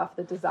pressure's off,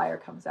 the desire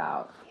comes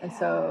out. Yeah. And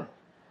so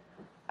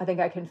I think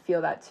I can feel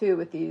that too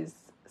with these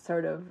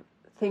sort of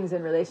things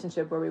in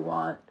relationship where we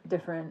want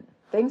different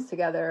things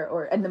together,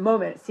 or in the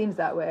moment it seems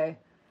that way,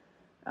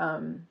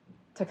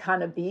 to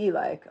kind of be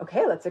like,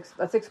 okay, let's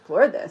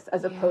explore this,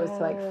 as opposed to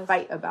like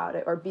fight about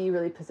it or be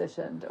really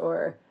positioned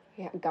or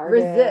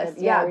resist.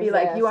 Be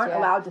like, you aren't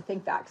allowed to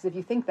think that, because if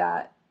you think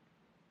that,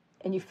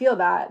 and you feel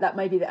that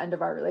might be the end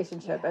of our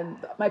relationship. And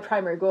my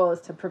primary goal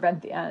is to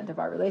prevent the end of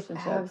our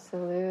relationship.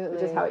 Absolutely.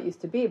 Which is how it used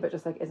to be, but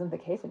just like isn't the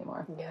case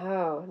anymore.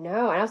 No.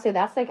 And I'll say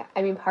that's like,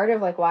 I mean, part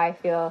of like why I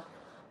feel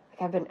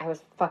like I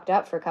was fucked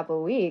up for a couple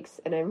of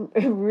weeks, and I'm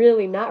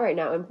really not right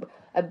now. And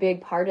a big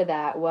part of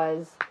that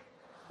was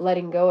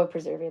letting go of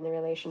preserving the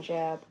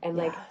relationship. And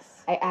like,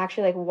 I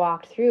actually like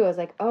walked through, I was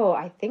like, oh,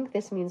 I think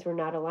this means we're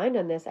not aligned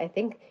on this. I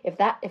think if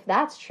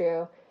that's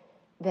true,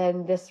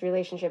 then this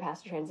relationship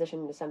has to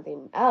transition into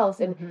something else.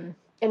 And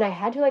and I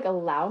had to like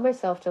allow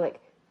myself to like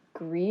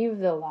grieve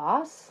the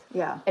loss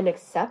and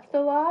accept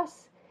the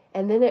loss.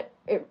 And then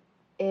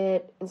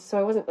and so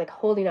I wasn't like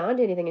holding on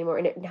to anything anymore.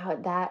 And now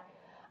that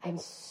I'm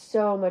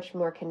so much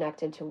more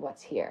connected to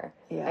what's here.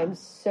 Yeah. I'm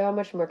so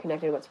much more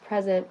connected to what's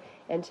present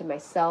and to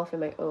myself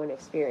and my own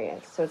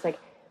experience. So it's like,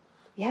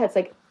 it's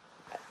like,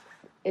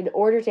 in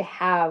order to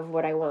have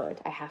what I want,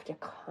 I have to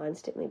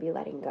constantly be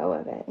letting go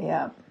of it.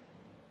 Yeah.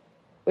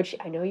 Which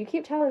I know you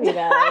keep telling me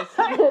that.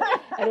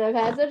 And I've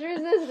had such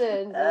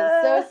resistance. And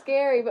it's so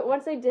scary. But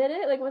once I did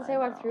it, like once I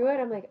walked through it,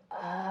 I'm like,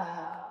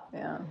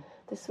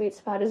 the sweet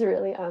spot is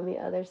really on the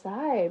other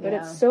side. But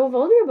it's so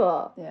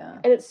vulnerable. Yeah.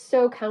 And it's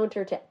so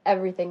counter to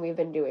everything we've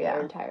been doing our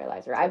entire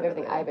lives. Or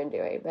everything I've been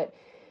doing. But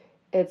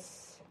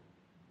it's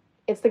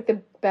like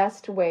the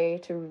best way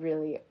to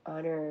really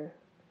honor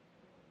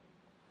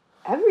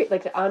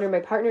to honor my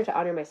partner, to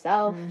honor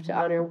myself, to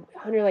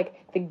honor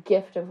like the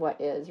gift of what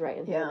is right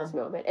in this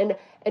moment.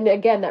 And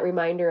again, that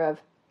reminder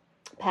of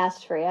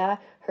past Freya,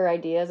 her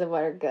ideas of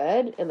what are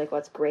good and like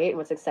what's great and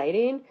what's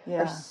exciting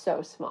are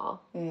so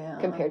small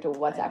compared to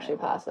what's actually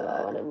possible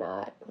when I'm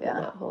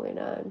not holding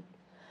on.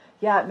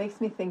 Yeah, it makes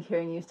me think,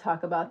 hearing you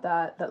talk about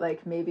that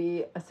like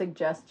maybe a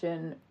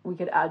suggestion we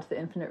could add to the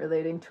Infinite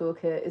Relating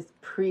Toolkit is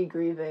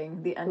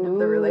pre-grieving the end of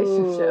the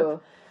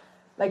relationship.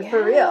 Like,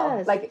 for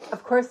real. Like,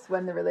 of course,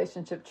 when the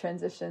relationship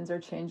transitions or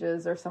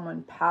changes or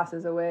someone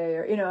passes away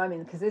or, you know, I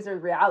mean, because these are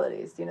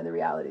realities. You know, the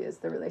reality is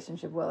the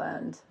relationship will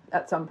end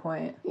at some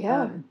point.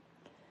 Yeah.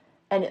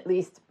 And at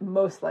least,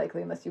 most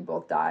likely, unless you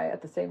both die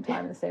at the same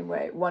time in the same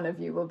way, one of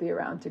you will be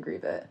around to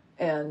grieve it.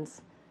 And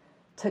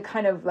to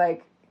kind of,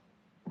 like,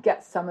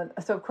 get some of...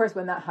 So, of course,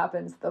 when that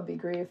happens, there'll be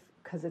grief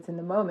because it's in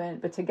the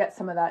moment. But to get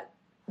some of that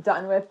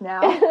done with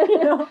now,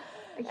 you know...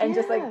 And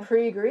just like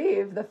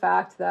pre-grieve the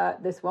fact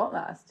that this won't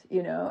last,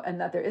 you know, and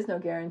that there is no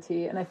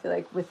guarantee. And I feel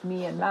like with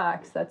me and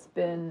Max, that's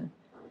been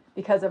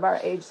because of our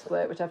age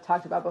split, which I've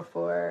talked about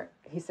before.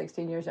 He's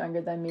 16 years younger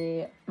than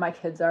me. My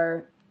kids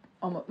are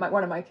almost,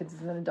 one of my kids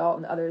is an adult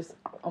and the other's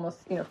almost,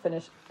 you know,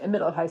 finished in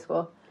middle of high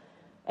school.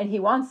 and he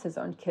wants his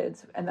own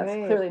kids, and that's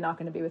clearly not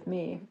going to be with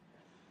me.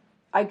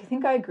 I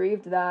think I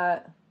grieved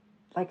that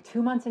like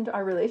 2 months into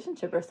our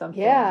relationship or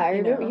something. Yeah, I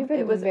remember you've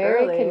been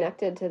very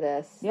connected to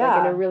this. Yeah.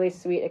 Like in a really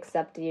sweet,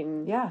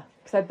 accepting... Yeah,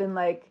 because I've been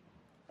like,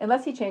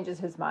 unless he changes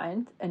his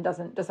mind and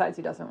decides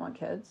he doesn't want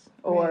kids,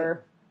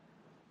 or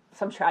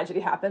some tragedy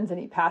happens and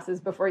he passes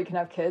before he can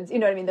have kids. You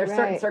know what I mean? There's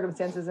certain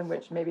circumstances in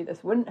which maybe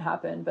this wouldn't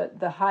happen, but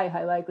the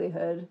high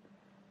likelihood,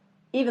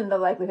 even the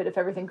likelihood if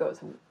everything goes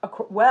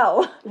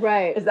well,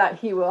 is that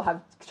he will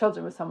have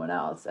children with someone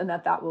else, and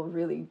that will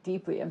really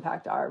deeply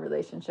impact our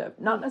relationship.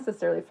 Not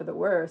necessarily for the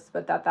worse,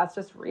 but that's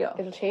just real.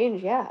 It'll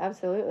change, yeah,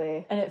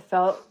 absolutely. And it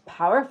felt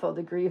powerful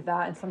to grieve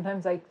that, and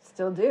sometimes I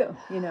still do,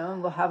 you know,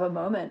 and we'll have a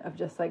moment of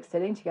just like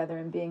sitting together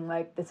and being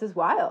like, this is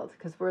wild,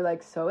 because we're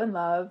like so in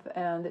love,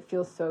 and it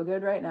feels so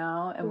good right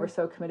now, and we're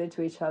so committed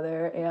to each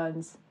other,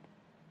 and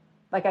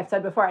like I've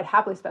said before, I'd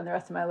happily spend the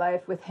rest of my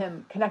life with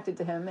him, connected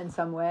to him in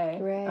some way.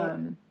 Right.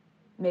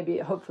 Maybe,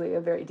 hopefully,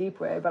 a very deep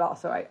way, but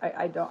also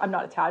I'm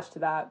not attached to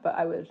that, but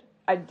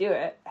I'd do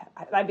it.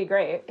 That'd be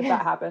great if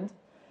that happened.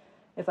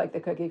 If like the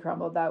cookie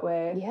crumbled that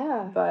way.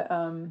 Yeah.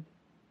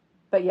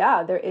 But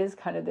yeah, there is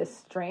kind of this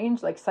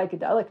strange like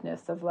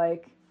psychedelicness of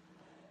like,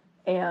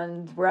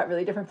 and we're at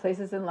really different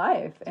places in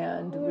life,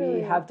 and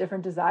we have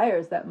different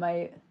desires that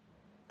might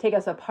take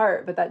us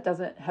apart, but that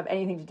doesn't have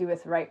anything to do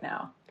with right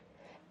now.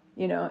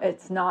 You know,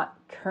 it's not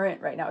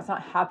current right now. It's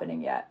not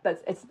happening yet.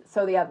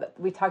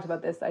 We talked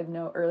about this, I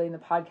know, early in the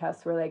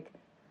podcast, where like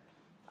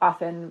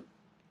often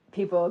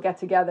people get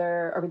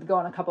together or we go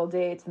on a couple of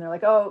dates and they're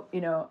like, oh,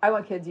 you know, I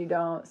want kids, you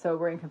don't, so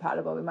we're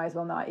incompatible. We might as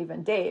well not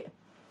even date.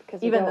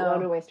 Because we don't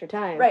want to waste our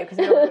time. Right, because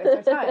we don't want to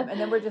waste our time. And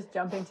then we're just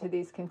jumping to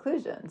these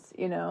conclusions,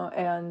 you know,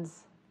 and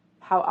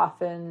how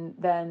often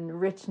then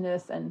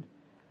richness and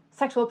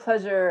sexual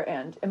pleasure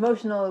and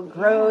emotional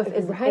growth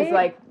is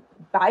like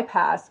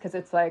bypassed, because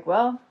it's like,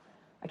 well,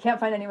 I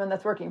can't find anyone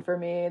that's working for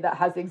me that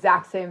has the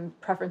exact same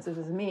preferences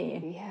as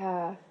me.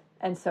 Yeah.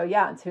 And so,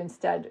 to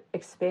instead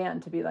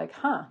expand to be like,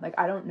 like,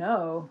 I don't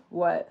know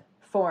what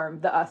form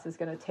the us is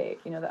going to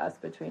take, you know, the us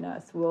between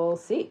us. We'll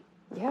see.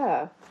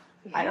 Yeah.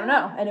 I don't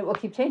know. And it will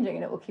keep changing,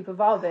 and it will keep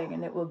evolving,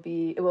 and it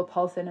will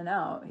pulse in and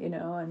out, you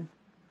know, and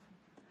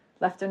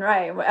left and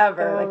right,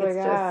 whatever. Oh, like, it's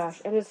gosh.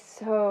 Just... And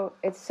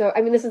it's so, I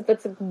mean,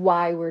 that's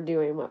why we're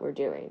doing what we're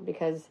doing,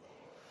 because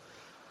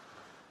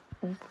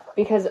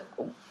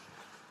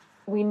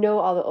we know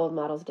all the old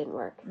models didn't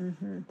work.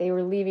 Mm-hmm. They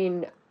were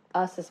leaving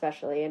us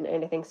especially, and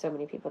I think so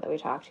many people that we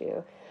talk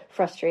to,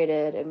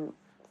 frustrated and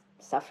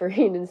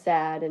suffering and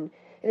sad, and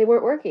they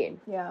weren't working.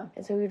 Yeah.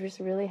 And so we just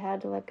really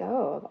had to let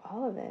go of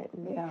all of it.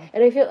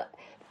 And I feel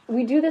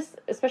we do this,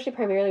 especially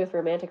primarily with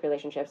romantic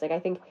relationships. Like, I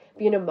think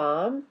being a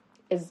mom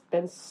has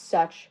been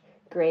such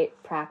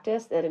great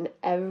practice that in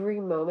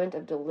every moment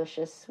of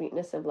delicious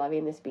sweetness of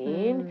loving this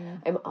being,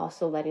 I'm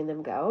also letting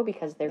them go,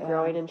 because they're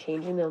growing and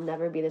changing. They'll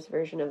never be this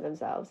version of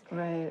themselves.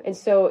 Right. And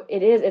so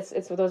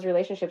it's those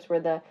relationships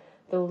where the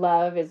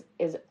love is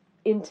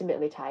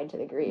intimately tied to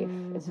the grief.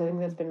 And so I think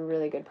that's been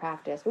really good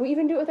practice. But we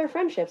even do it with our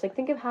friendships. Like,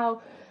 think of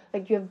how,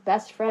 like, you have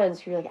best friends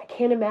who you're like, I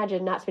can't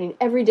imagine not spending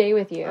every day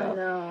with you. I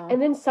know.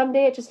 And then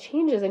someday it just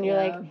changes, and you're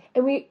like,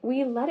 and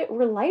we let it,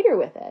 we're lighter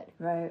with it.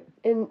 Right.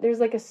 And there's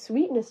like a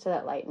sweetness to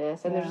that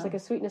lightness, and there's just like a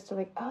sweetness to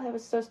like, oh, that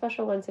was so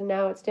special once, and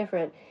now it's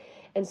different.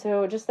 And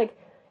so just like,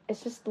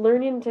 it's just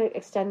learning to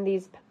extend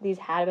these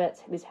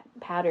habits, these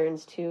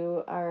patterns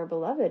to our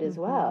beloved as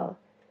well.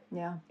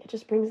 Yeah. It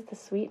just brings the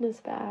sweetness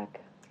back.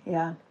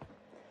 Yeah.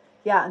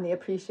 Yeah, and the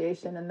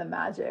appreciation and the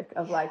magic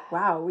of like,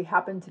 wow, we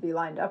happen to be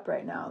lined up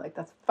right now. Like,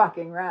 that's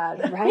fucking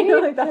rad. Right? You know,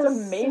 like, that's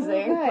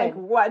amazing. So like,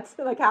 what?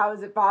 Like, how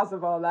is it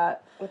possible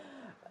that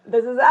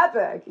this is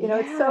epic? You know,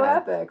 it's so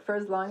epic. For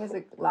as long as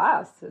it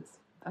lasts, it's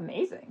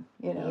amazing.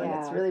 You know, and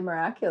it's really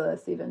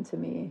miraculous even to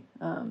me.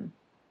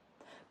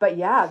 But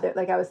yeah,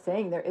 like I was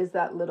saying, there is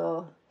that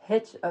little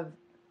hitch of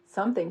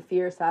something,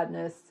 fear,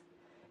 sadness,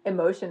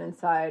 emotion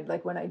inside.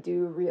 Like, when I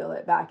do reel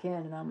it back in,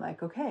 and I'm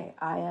like, okay,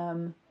 I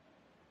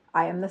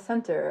am the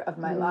center of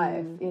my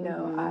life, you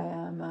know, I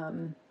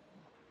am,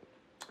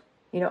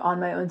 you know,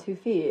 on my own 2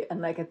 feet.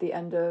 And like, at the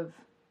end of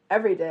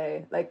every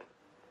day, like,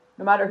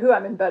 no matter who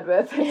I'm in bed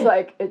with, it's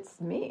like,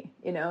 it's me,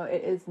 you know,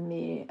 it is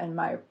me and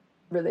my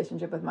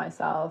relationship with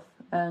myself.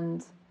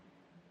 And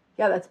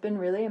yeah, that's been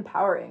really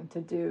empowering to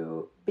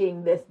do,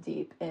 being this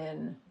deep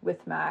in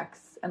with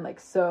Max, and like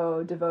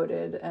so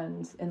devoted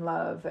and in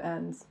love,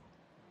 and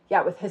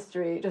with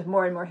history, just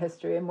more and more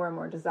history, and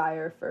more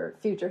desire for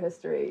future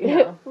history, you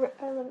know.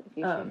 I love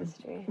future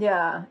history.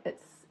 Yeah,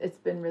 it's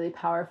been really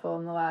powerful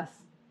in the last,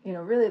 you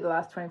know, really the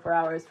last 24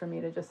 hours for me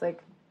to just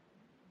like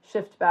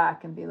shift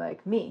back and be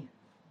like, me,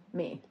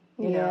 you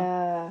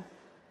know.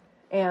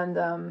 And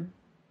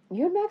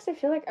you and Max, I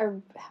feel like, are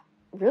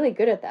really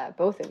good at that,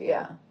 both of you.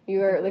 Yeah.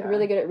 You are like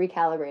really good at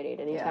recalibrating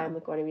anytime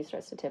like one of you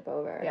starts to tip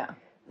over.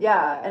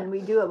 Yeah, and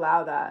we do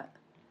allow that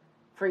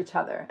for each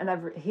other. And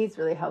he's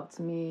really helped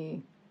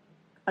me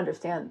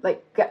understand,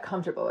 like, get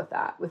comfortable with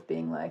that, with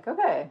being like,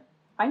 okay,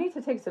 I need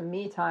to take some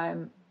me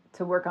time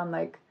to work on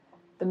like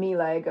the me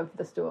leg of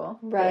the stool,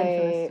 the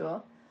infamous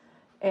stool.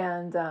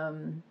 And,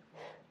 and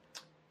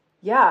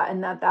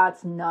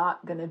that's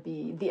not going to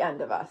be the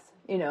end of us.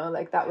 You know,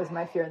 like that was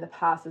my fear in the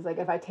past, is like,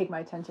 if I take my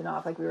attention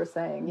off, like we were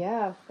saying,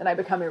 then I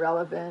become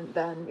irrelevant,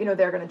 then, you know,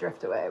 they're going to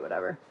drift away,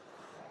 whatever.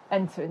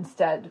 And so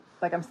instead,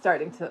 like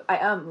I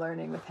am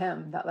learning with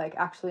him that, like,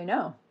 actually,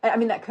 no. I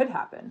mean, that could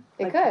happen.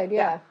 It could,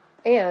 yeah.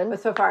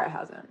 But so far it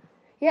hasn't.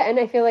 Yeah, and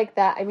I feel like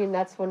that, I mean,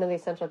 that's one of the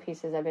essential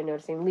pieces I've been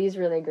noticing. Lee's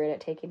really great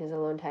at taking his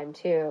alone time,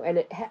 too.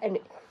 And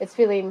it's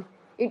feeling,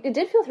 it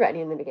did feel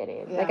threatening in the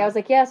beginning. Yeah. Like, I was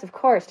like, yes, of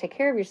course, take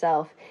care of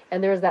yourself.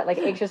 And there was that, like,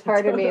 anxious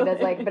part of me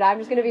that's like, but I'm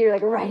just going to be,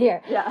 like, right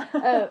here. Yeah.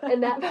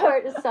 And that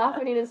part is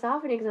softening,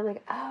 because I'm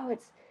like, oh,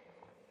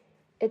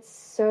 it's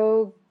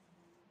so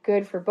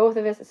good for both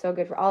of us. It's so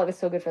good for all of us.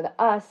 So good for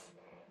us.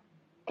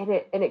 And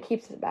it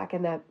keeps us back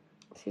in that,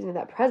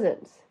 that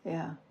presence.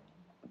 Yeah.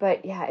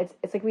 But yeah,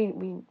 it's like we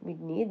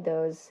need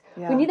those.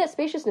 Yeah. We need that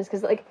spaciousness,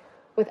 because like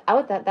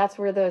without that, that's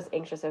where those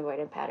anxious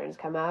avoidant patterns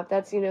come up.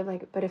 That's, you know,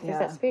 like, but if there's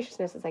that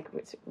spaciousness, it's like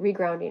it's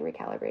regrounding,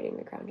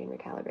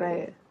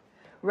 recalibrating.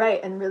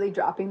 Right, and really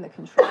dropping the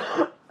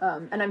control.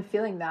 And I'm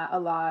feeling that a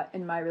lot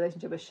in my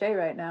relationship with Shay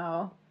right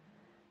now,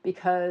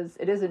 because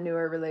it is a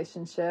newer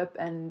relationship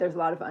and there's a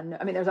lot of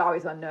there's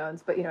always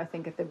unknowns, but, you know, I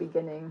think at the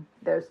beginning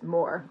there's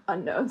more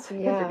unknowns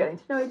because you're getting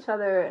to know each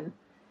other and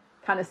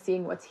kind of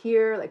seeing what's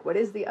here, like what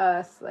is the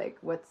us, like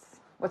what's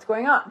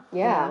going on. Yeah.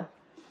 You know?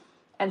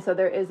 And so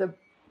there is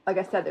like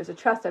I said, there's a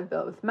trust I've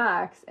built with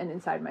Max and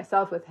inside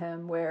myself with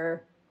him,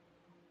 where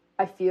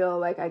I feel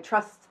like I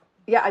just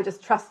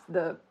trust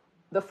the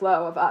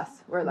flow of us,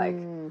 where like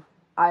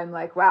I'm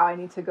like, wow, I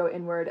need to go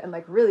inward and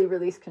like really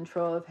release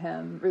control of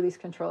him, release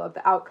control of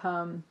the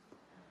outcome,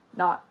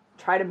 not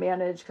try to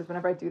manage, because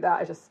whenever I do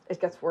that, it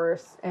gets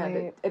worse,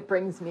 and it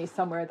brings me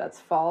somewhere that's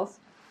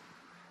false.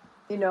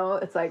 You know,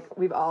 it's like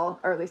we've all,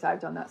 or at least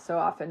I've done that so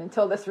often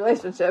until this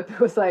relationship.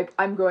 It was like,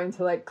 I'm going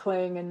to like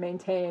cling and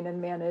maintain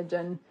and manage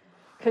and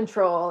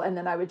control, and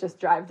then I would just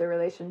drive the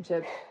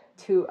relationship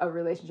to a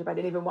relationship I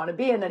didn't even want to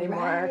be in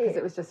anymore, because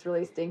it was just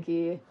really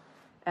stinky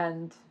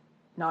and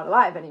not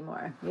alive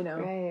anymore, you know.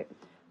 Right.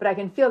 But I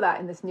can feel that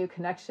in this new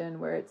connection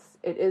where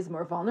it is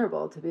more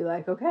vulnerable to be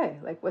like, okay,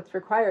 like what's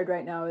required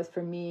right now is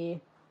for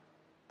me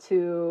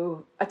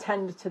to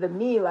attend to the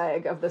me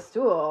leg of the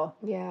stool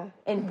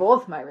in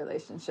both my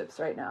relationships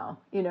right now,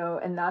 you know,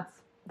 and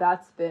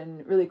that's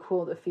been really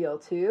cool to feel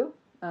too.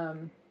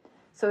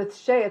 So with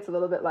Shay, it's a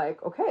little bit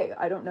like, okay,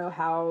 I don't know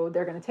how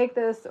they're going to take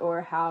this,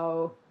 or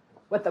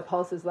what the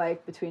pulse is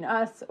like between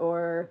us,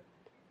 or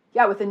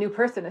with a new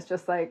person, it's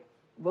just like,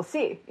 we'll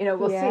see, you know,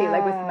 we'll see.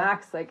 Like with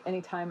Max, like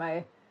anytime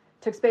I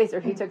took space or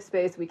he took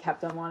space, we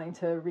kept on wanting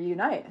to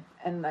reunite,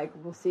 and like,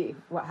 we'll see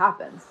what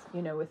happens,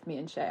 you know, with me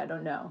and Shay. I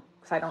don't know,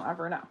 because I don't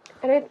ever know.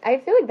 And I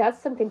feel like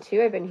that's something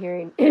too I've been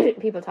hearing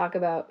people talk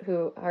about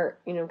who are,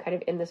 you know, kind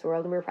of in this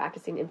world and we're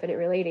practicing infinite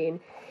relating,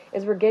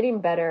 is we're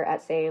getting better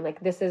at saying like,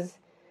 this is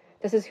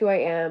who I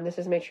am, this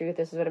is my truth,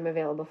 this is what I'm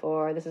available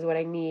for, this is what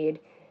I need,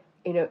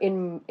 you know,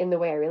 in the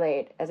way I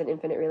relate as an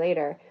infinite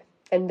relator.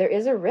 And there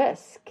is a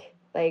risk,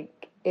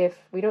 like, if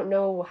we don't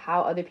know how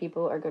other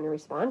people are going to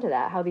respond to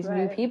that, how these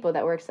new people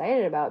that we're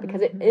excited about,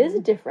 because it is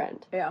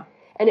different. Yeah.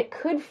 And it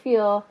could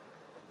feel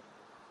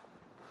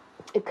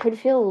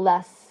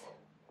less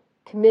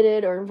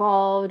committed or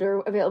involved or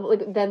available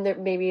than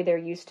maybe they're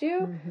used to.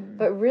 Mm-hmm.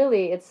 But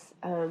really it's,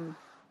 I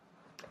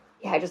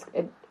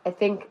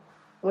think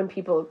when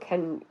people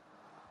can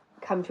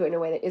come to it in a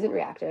way that isn't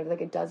reactive,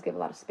 like it does give a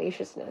lot of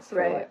spaciousness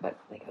for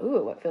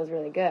what feels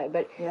really good.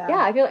 But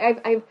I feel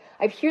like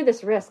I hear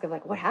this risk of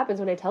like, what happens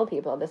when I tell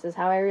people this is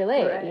how I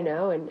relate, you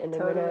know, and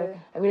totally.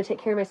 I'm gonna take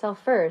care of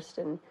myself first.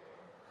 And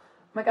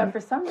oh my God,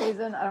 for some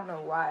reason, I don't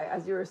know why,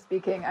 as you were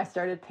speaking, I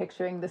started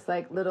picturing this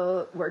like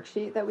little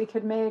worksheet that we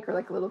could make, or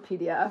like a little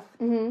PDF,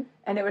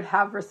 and it would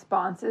have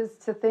responses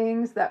to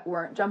things that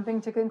weren't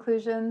jumping to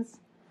conclusions,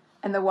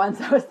 and the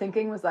ones I was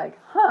thinking was like,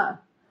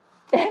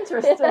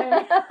 interesting.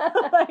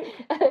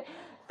 Like,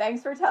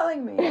 thanks for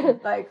telling me.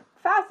 Like,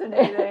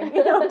 fascinating.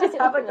 You know, just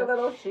have like a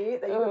little sheet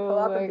that you can pull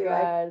up and be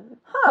like,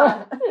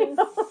 You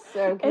know?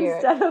 So cute.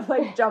 Instead of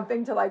like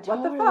jumping to like,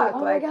 what the fuck?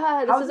 Oh like, my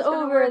God, how's this is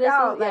gonna over. work This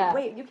out? is, like,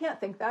 wait, you can't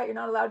think that. You're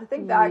not allowed to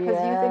think that, because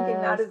you thinking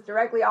that is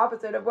directly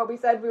opposite of what we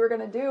said we were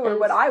going to do, or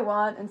what I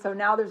want. And so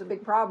now there's a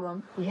big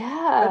problem.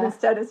 Yeah. But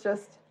instead it's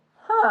just,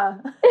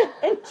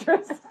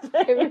 interesting.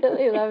 I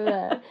really love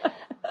that.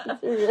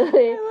 It's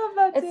really, I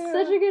love that too. It's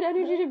such a good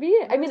energy to be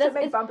in. I mean, that's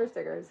make bumper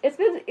stickers. It's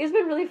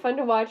been really fun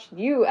to watch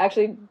you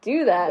actually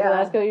do that the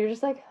last couple. You're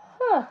just like,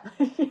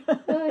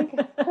 like,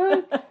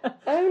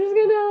 I'm just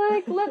gonna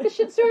like let the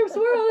shitstorm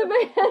swirl in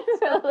my head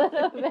for a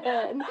little bit,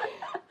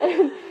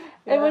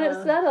 and when it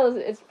settles,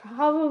 it's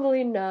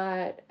probably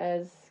not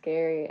as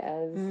scary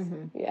as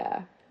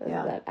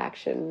that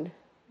action.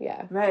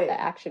 Yeah, right. The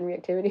action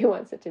reactivity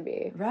wants it to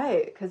be.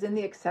 Right, because in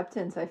the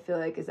acceptance, I feel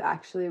like is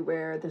actually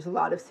where there's a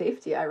lot of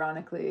safety,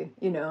 ironically,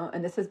 you know,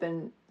 and this is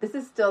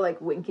still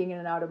like winking in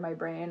and out of my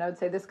brain, I would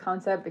say, this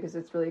concept, because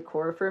it's really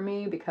core for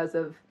me because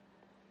of,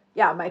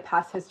 my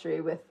past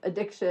history with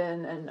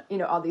addiction and, you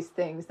know, all these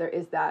things. There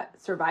is that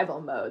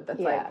survival mode that's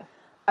like,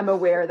 I'm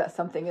aware that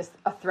something is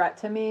a threat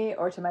to me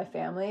or to my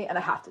family, and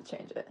I have to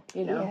change it,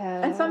 you know?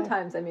 Yeah. And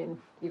sometimes, I mean,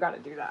 you got to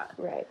do that.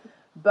 Right.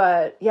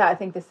 But yeah, I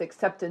think this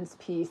acceptance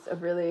piece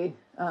of really,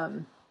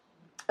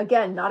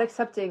 again, not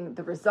accepting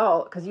the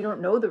result because you don't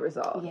know the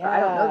result. Yeah.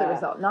 I don't know the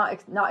result.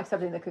 Not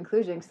accepting the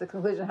conclusion because the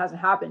conclusion hasn't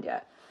happened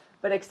yet.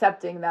 But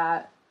accepting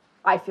that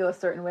I feel a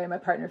certain way, my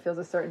partner feels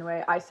a certain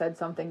way, I said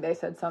something, they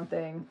said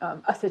something,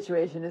 a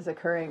situation is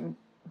occurring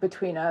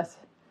between us,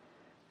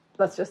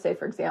 let's just say,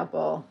 for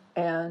example,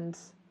 and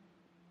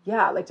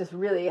yeah, like just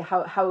really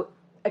how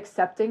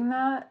accepting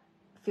that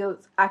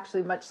feels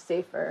actually much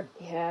safer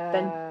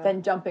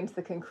than jumping to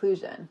the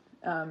conclusion.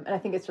 And I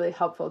think it's really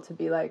helpful to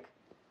be like,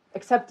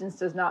 acceptance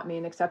does not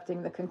mean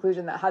accepting the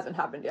conclusion that hasn't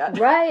happened yet.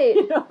 Right.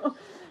 You know?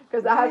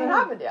 Because that hasn't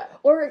happened yet.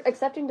 Or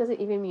accepting doesn't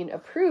even mean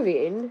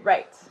approving.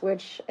 Right.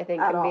 Which I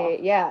think At can all.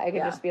 be, it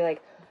could just be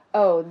like,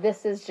 oh,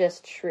 this is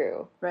just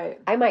true. Right.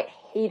 I might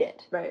hate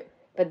it. Right.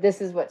 But this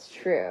is what's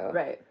true.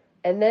 Right.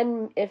 And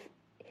then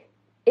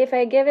if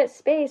I give it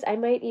space, I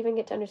might even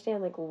get to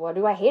understand, like, what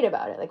do I hate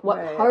about it? Like,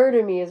 what part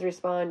of me is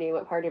responding?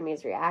 What part of me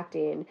is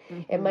reacting?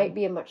 Mm-hmm. It might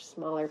be a much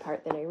smaller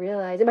part than I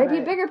realize. It might be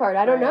a bigger part.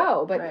 I don't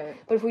know. But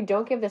if we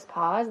don't give this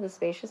pause, the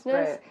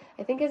spaciousness,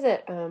 I think is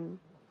it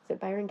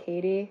Byron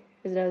Katie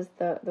who does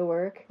the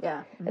work?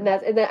 Yeah. Mm-hmm.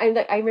 And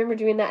then I remember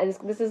doing that, and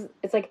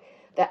it's like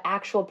the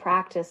actual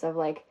practice of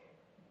like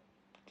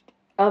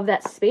of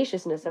that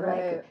spaciousness of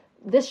like,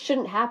 this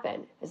shouldn't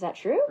happen. Is that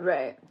true?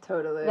 Right.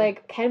 Totally.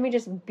 Like, can we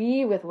just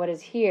be with what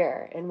is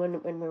here? And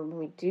when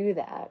we do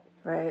that,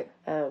 right.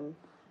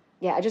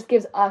 It just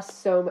gives us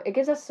so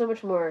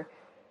much more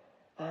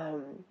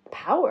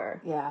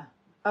power. Yeah.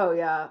 Oh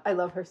yeah. I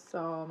love her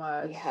so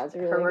much. Yeah, it's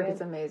really her work good.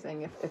 is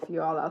amazing. If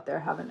you all out there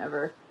haven't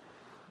ever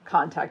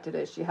contacted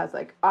it, she has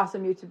like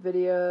awesome YouTube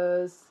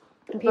videos,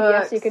 and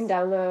PDFs you can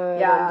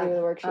download. And do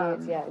the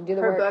worksheets. Do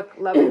the her work.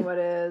 book, Loving What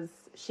Is.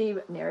 She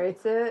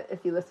narrates it.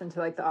 If you listen to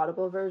like the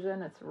Audible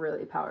version, it's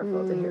really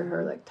powerful to hear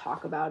her like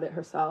talk about it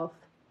herself.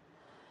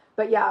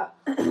 But yeah,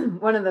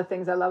 one of the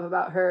things I love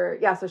about her,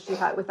 so she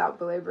had, without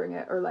belaboring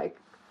it, or like,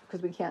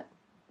 because we can't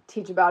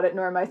teach about it,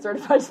 nor am I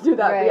certified to do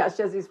that. Right. But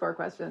she has these 4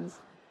 questions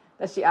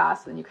that she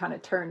asks, and you kind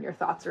of turn your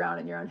thoughts around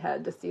in your own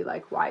head to see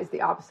like, why is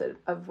the opposite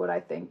of what I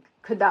think?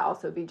 Could that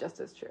also be just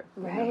as true?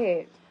 Right. You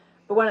know?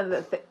 But one of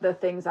the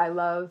things I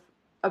love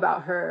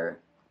about her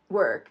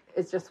work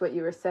is just what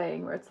you were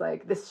saying, where it's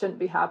like, this shouldn't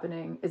be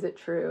happening. Is it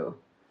true?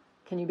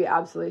 Can you be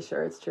absolutely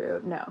sure it's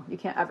true? No, you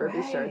can't ever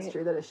be sure it's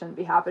true that it shouldn't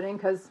be happening,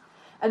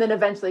 and then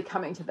eventually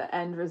coming to the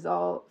end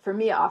result, for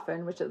me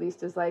often, which at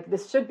least is like,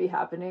 this should be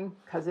happening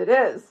because it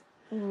is.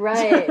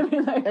 Right. I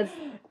mean, like,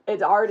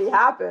 it's already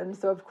happened,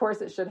 so of course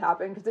it should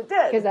happen because it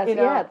did. Because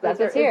that's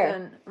what's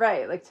here.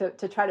 Right, like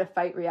to try to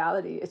fight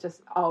reality is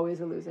just always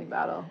a losing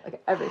battle,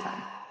 like every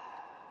time.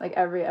 Like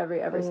every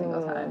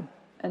single time.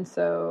 And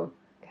so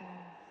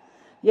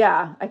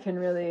yeah, I can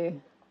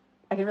really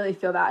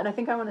feel that. And I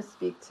think I want to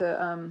speak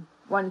to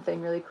one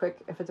thing really quick,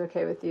 if it's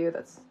okay with you.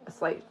 That's a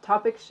slight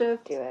topic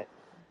shift. Do it.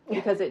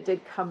 Because it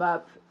did come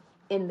up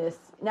in this,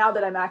 now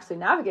that I'm actually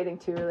navigating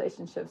 2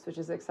 relationships, which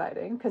is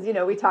exciting. Because,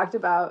 we talked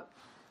about,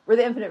 we're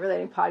the Infinite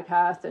Relating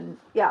podcast. And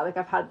like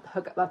I've had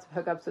lots of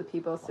hookups with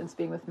people since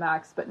being with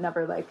Max, but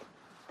never like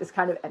this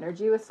kind of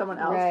energy with someone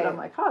else. Right. But I'm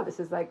like, this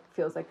is like,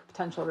 feels like a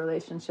potential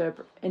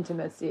relationship,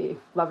 intimacy,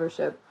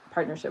 lovership,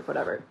 partnership,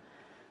 whatever.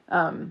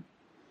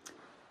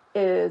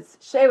 Is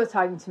Shay was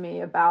talking to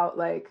me about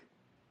like,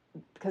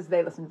 because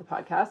they listen to the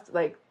podcast,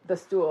 like the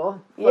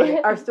stool,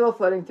 our stool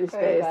floating through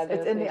space.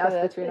 It's in the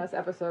Us Between Us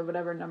episode,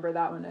 whatever number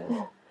that one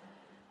is.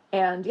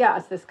 And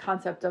it's this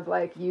concept of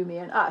like you, me,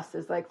 and us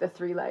is like the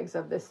 3 legs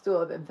of this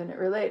stool of infinite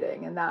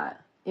relating, and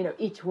that,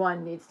 each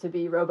one needs to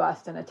be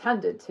robust and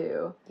attended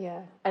to.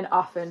 Yeah. And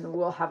often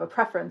we'll have a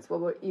preference.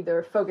 We'll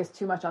either focus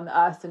too much on the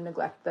us and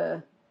neglect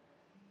the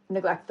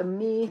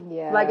me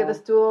leg of the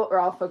stool, or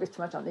I'll focus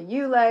too much on the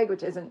you leg,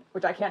 which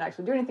I can't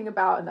actually do anything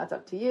about, and that's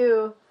up to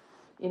you,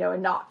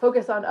 and not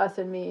focus on us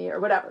and me or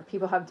whatever.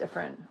 People have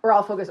different, or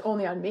I'll focus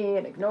only on me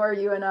and ignore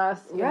you and us.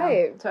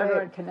 Right. So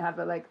everyone can have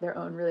their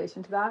own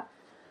relation to that.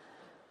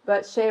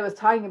 But Shay was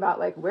talking about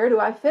like, where do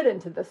I fit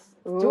into this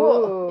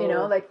stool?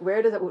 Ooh. Like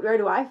where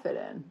do I fit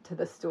in to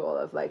the stool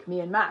of like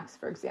me and Max,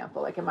 for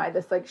example? Like, am I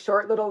this like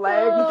short little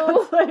leg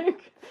that's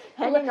like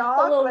hanging off?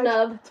 A little like,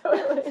 nub.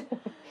 Totally.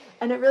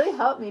 And it really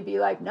helped me be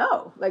like,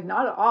 no, like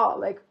not at all.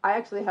 Like I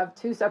actually have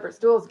 2 separate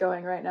stools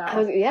going right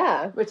now.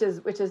 Which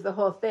is the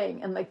whole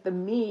thing. And like the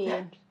me.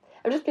 I'm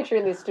just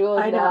picturing these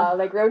stools now,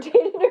 like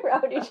rotating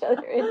around each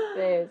other in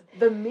space.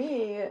 The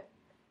me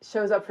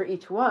shows up for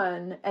each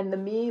one, and the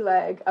me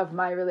leg of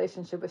my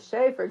relationship with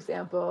Shay, for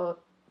example,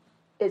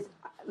 is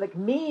like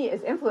me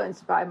is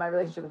influenced by my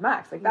relationship with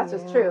Max. Like that's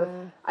just true.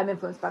 I'm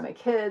influenced by my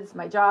kids,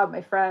 my job,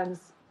 my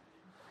friends,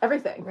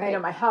 everything.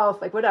 Right. My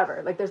health, like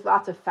whatever. Like there's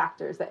lots of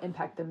factors that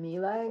impact the me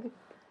leg.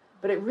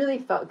 But it really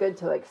felt good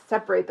to like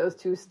separate those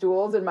two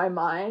stools in my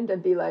mind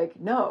and be like,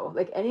 no,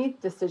 like any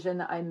decision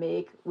that I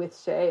make with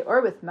Shay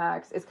or with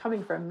Max is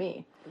coming from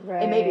me.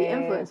 Right. It may be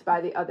influenced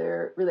by the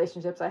other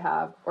relationships I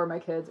have, or my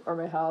kids, or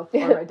my health,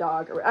 or my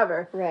dog, or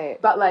whatever.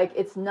 Right. But like,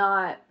 it's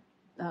not,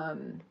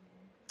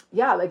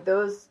 like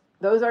those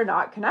are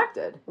not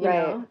connected. You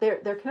know,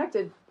 they're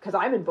connected because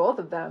I'm in both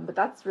of them, but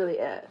that's really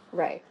it.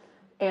 Right.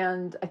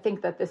 And I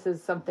think that this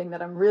is something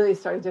that I'm really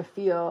starting to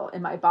feel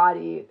in my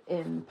body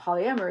in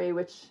polyamory,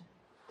 which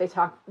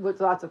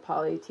lots of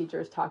poly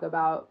teachers talk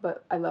about,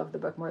 but I love the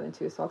book more than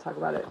two, so I'll talk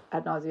about it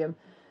ad nauseum.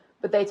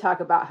 But they talk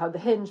about how the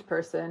hinge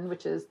person,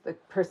 which is the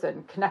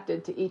person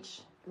connected to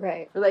each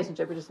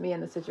relationship, which is me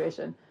in the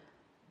situation,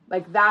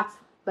 like that's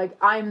like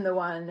I'm the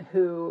one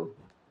who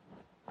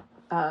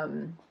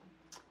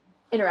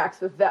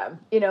interacts with them.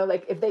 You know,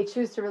 like if they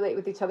choose to relate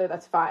with each other,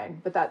 that's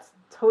fine, but that's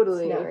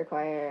totally it's not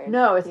required.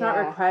 No, it's not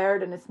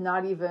required, and it's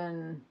not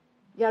even.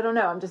 Yeah, I don't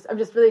know. I'm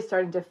just really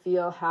starting to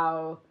feel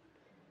how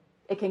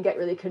it can get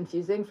really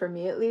confusing for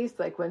me, at least,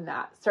 like when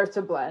that starts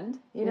to blend,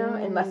 you know,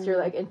 unless you're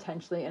like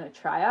intentionally in a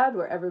triad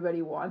where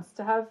everybody wants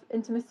to have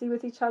intimacy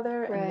with each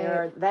other,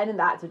 and then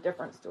that's a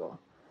different stool.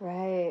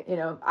 Right. You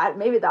know,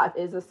 maybe that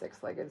is a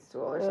six-legged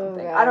stool or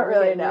something. I don't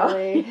really know.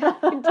 Really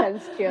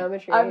intense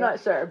geometry. I'm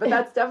not sure, but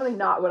that's definitely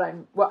not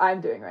what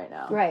I'm doing right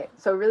now. Right.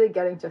 So really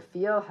getting to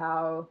feel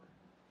how,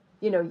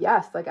 you know,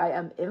 yes, like I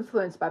am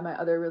influenced by my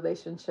other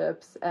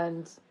relationships,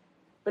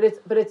 but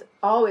it's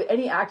always,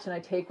 any action I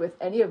take with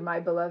any of my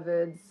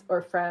beloveds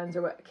or friends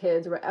or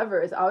kids or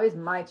whatever is always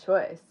my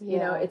choice. You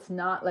know, it's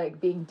not like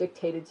being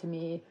dictated to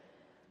me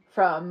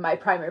from my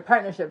primary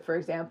partnership, for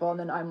example, and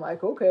then I'm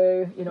like,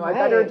 okay, you know, I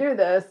better do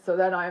this. So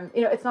then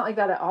you know, it's not like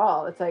that at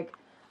all. It's like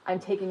I'm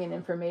taking in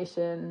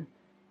information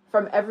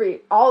from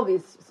all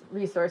these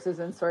resources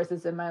and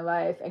sources in my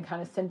life and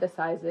kind of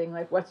synthesizing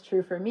like what's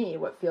true for me,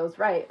 what feels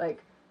right.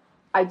 Like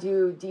I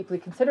do deeply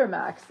consider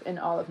Max in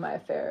all of my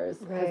affairs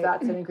because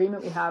that's an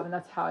agreement we have and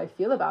that's how I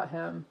feel about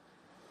him.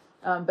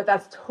 But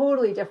that's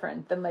totally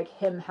different than like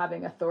him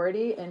having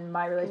authority in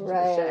my relationship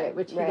with Shay,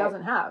 which he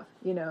doesn't have,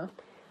 you know,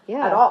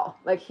 at all.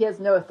 Like he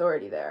has no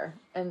authority there.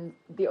 And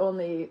the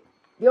only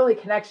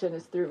connection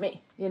is through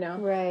me, you know?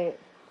 Right.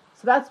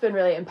 So that's been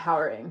really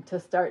empowering to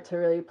start to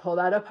really pull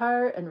that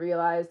apart and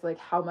realize like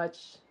how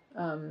much,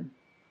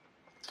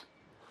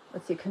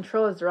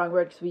 control is the wrong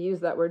word because we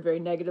use that word very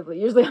negatively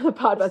usually on the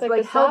pod, but it's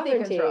like healthy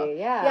control.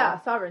 Yeah,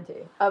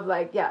 sovereignty of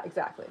like, yeah,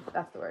 exactly.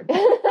 That's the word.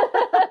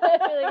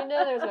 Like,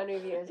 no, there's one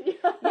we've used.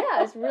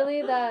 Yeah, it's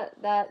really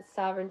that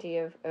sovereignty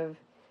of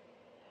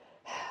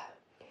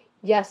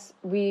yes,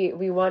 we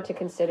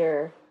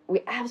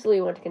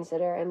absolutely want to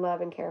consider and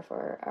love and care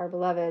for our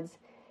beloveds,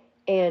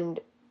 and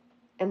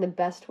the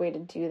best way to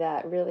do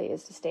that really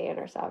is to stay in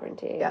our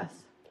sovereignty. Yes.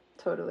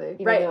 Totally.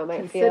 Even though it might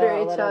Consider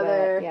feel each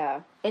other.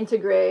 Bit,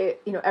 integrate,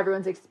 you know,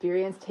 everyone's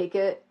experience, take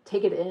it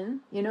in,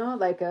 you know,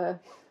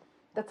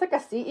 that's like a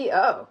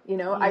CEO, you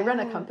know. I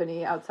run a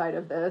company outside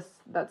of this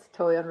that's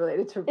totally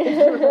unrelated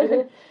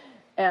to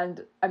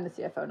and I'm the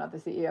CFO, not the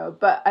CEO,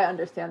 but I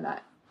understand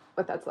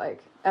what that's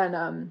like.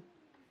 And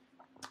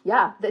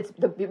it's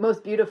the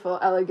most beautiful,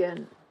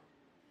 elegant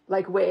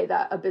like way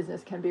that a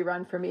business can be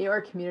run for me, or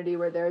a community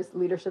where there's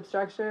leadership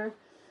structure,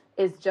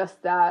 is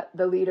just that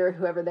the leader,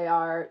 whoever they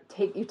are,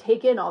 you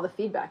take in all the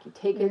feedback, you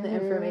take in the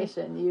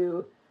information,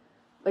 you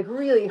like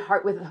really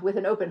with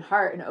an open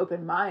heart and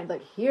open mind,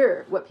 like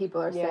hear what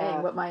people are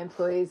saying, what my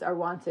employees are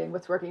wanting,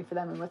 what's working for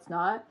them and what's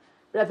not.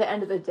 But at the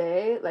end of the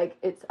day, like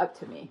it's up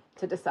to me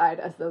to decide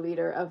as the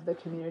leader of the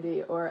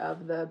community or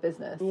of the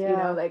business, you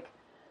know, like,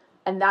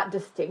 and that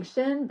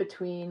distinction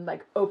between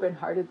like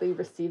open-heartedly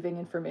receiving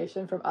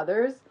information from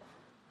others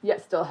yet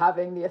still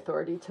having the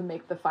authority to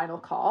make the final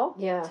call,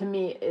 to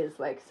me is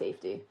like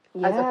safety,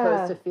 as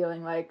opposed to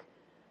feeling like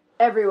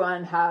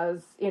everyone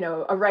has, you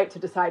know, a right to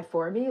decide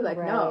for me. Like,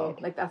 no,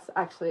 like that's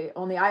actually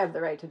only I have the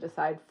right to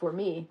decide for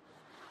me.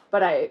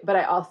 But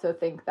I also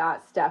think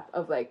that step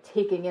of like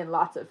taking in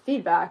lots of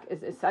feedback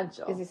is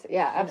essential.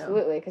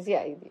 Absolutely. Because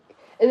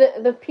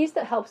and the piece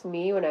that helps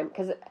me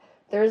because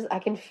I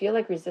can feel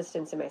like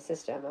resistance in my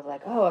system of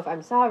like, oh, if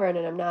I'm sovereign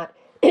and I'm not,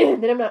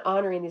 then I'm not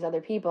honoring these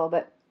other people.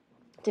 But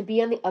to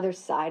be on the other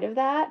side of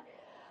that,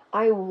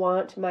 I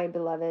want my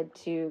beloved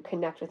to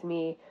connect with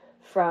me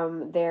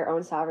from their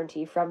own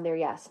sovereignty, from their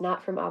yes,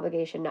 not from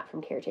obligation, not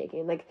from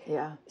caretaking. Like,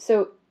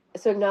 so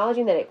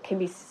acknowledging that it can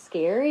be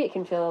scary, it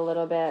can feel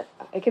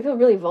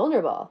really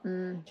vulnerable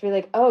to be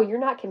like, oh, you're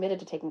not committed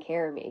to taking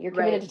care of me. You're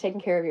committed to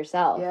taking care of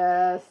yourself.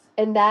 Yes.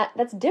 And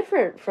that's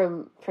different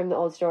from the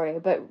old story,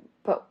 but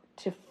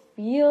to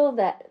feel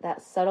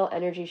that subtle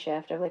energy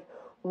shift of like,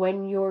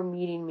 when you're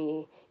meeting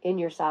me in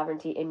your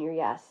sovereignty, in your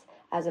yes,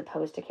 as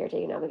opposed to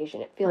caretaking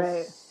obligation. It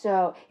feels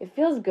it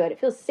feels good. It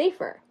feels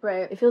safer.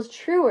 Right. It feels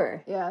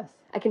truer. Yes.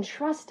 I can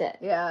trust it.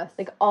 Yes.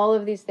 Like all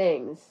of these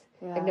things,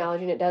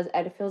 acknowledging it does,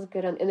 and it feels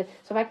good so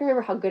if I can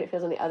remember how good it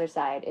feels on the other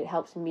side, it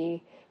helps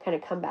me kind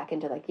of come back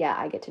into like,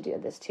 I get to do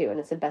this too, and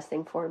it's the best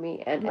thing for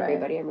me and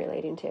everybody I'm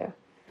relating to.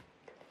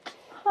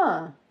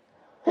 Huh.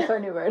 That's our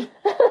new word.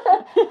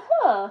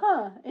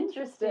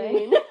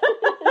 Interesting.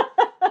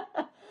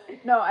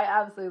 No, I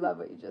absolutely love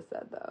what you just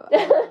said, though.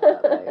 I love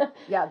that, like,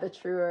 yeah, the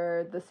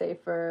truer, the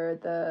safer,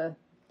 that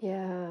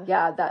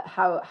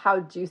how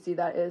juicy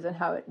that is, and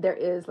how there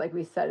is, like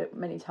we said it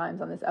many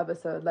times on this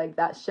episode, like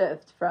that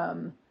shift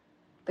from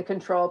the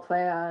control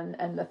plan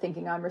and the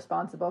thinking I'm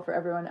responsible for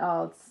everyone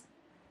else.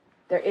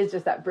 There is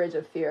just that bridge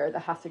of fear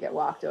that has to get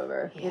walked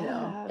over, you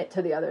know,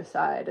 to the other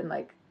side. And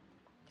like,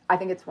 I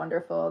think it's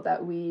wonderful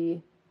that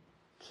we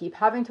keep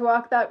having to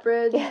walk that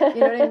bridge, you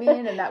know what I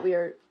mean? And that we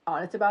are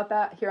honest about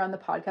that here on the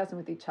podcast and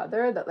with each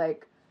other, that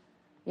like,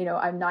 you know,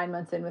 I'm 9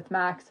 months in with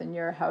Max and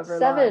you're however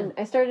 7. long.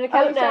 I started to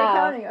count now.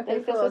 Counting. Okay,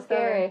 it feels so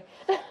scary.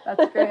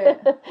 That's great.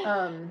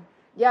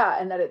 Yeah,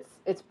 and that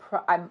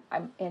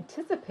I'm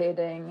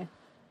anticipating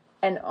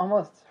and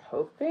almost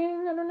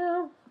hoping, I don't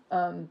know,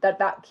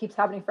 that keeps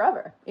happening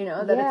forever. You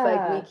know, that it's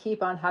like we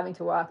keep on having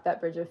to walk that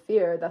bridge of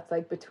fear that's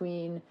like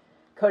between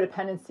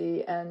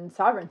codependency and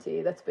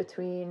sovereignty, that's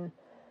between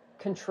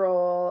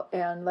control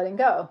and letting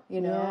go,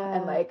 you know,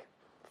 and like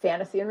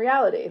fantasy and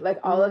reality, like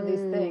all of these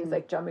things,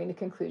 like jumping to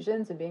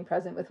conclusions and being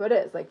present with what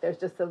is. Like there's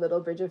just a little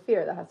bridge of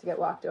fear that has to get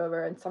walked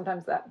over, and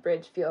sometimes that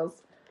bridge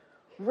feels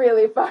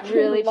really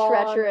long,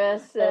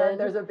 treacherous, and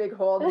there's a big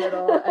hole in the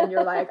middle, and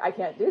you're like, I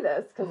can't do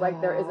this because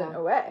like there isn't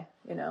a way,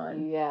 you know.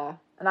 And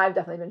and I've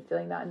definitely been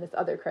feeling that in this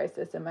other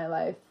crisis in my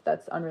life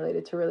that's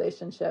unrelated to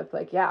relationship.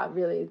 Like,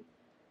 really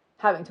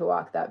having to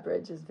walk that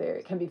bridge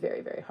can be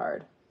very, very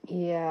hard.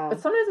 Yeah.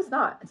 But sometimes it's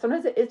not.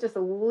 Sometimes it is just a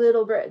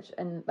little bridge.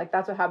 And like,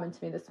 that's what happened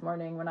to me this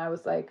morning when I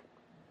was like,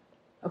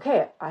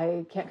 okay,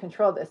 I can't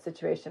control this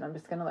situation. I'm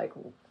just going to like,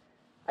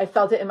 I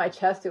felt it in my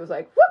chest. It was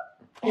like,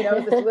 whoop, you know,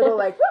 it was this little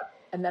like, whoop.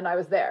 And then I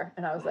was there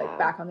and I was like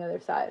back on the other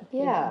side. Yeah.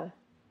 You know?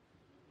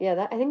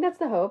 Yeah. I think that's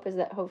the hope, is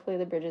that hopefully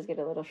the bridges get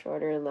a little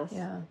shorter and less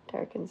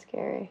dark and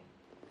scary.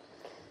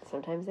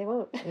 Sometimes they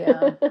won't.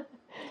 Yeah,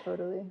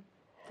 totally.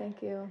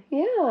 Thank you.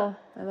 Yeah.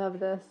 I love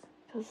this.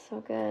 Feels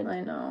so good. I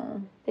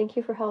know. Thank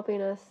you for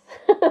helping us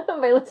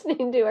by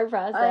listening to our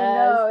process. I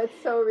know.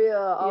 It's so real.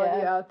 All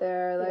of you out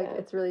there. Like,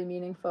 it's really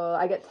meaningful.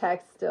 I get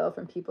texts still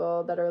from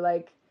people that are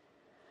like,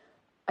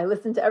 I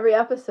listen to every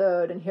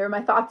episode and hear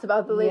my thoughts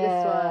about the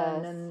latest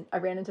one. And I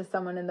ran into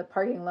someone in the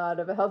parking lot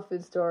of a health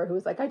food store who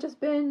was like, I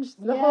just binged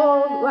the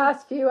whole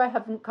last few I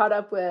haven't caught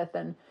up with.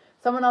 And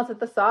someone else at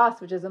The Sauce,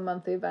 which is a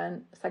monthly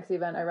event, sexy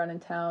event I run in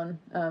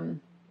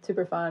town.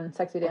 Super fun,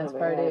 sexy dance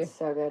party. God, it's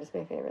so good. It's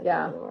my favorite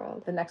thing in the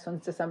world. The next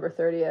one's December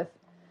 30th.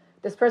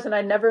 This person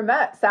I never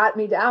met sat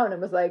me down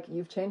and was like,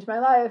 you've changed my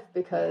life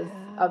because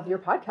of your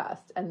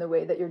podcast and the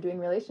way that you're doing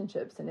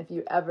relationships. And if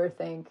you ever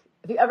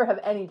have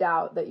any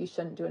doubt that you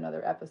shouldn't do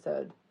another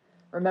episode,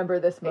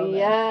 remember this moment.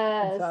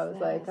 Yes. And so I was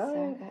like,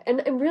 oh. So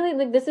and really,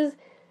 like, this is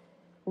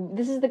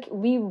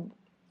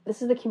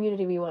the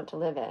community we want to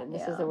live in.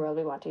 This is the world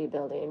we want to be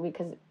building,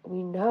 because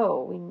we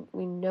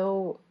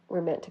know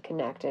we're meant to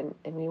connect, and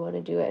we want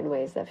to do it in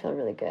ways that feel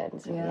really good.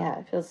 And so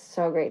it feels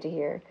so great to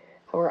hear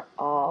how we're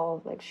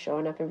all like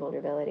showing up in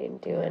vulnerability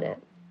and doing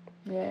it.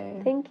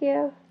 Yay. Thank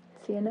you.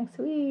 See you next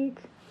week.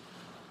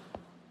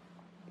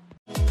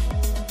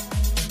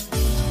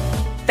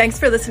 Thanks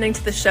for listening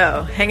to the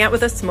show. Hang out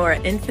with us more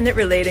at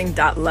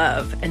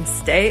infiniterelating.love and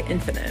stay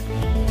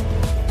infinite.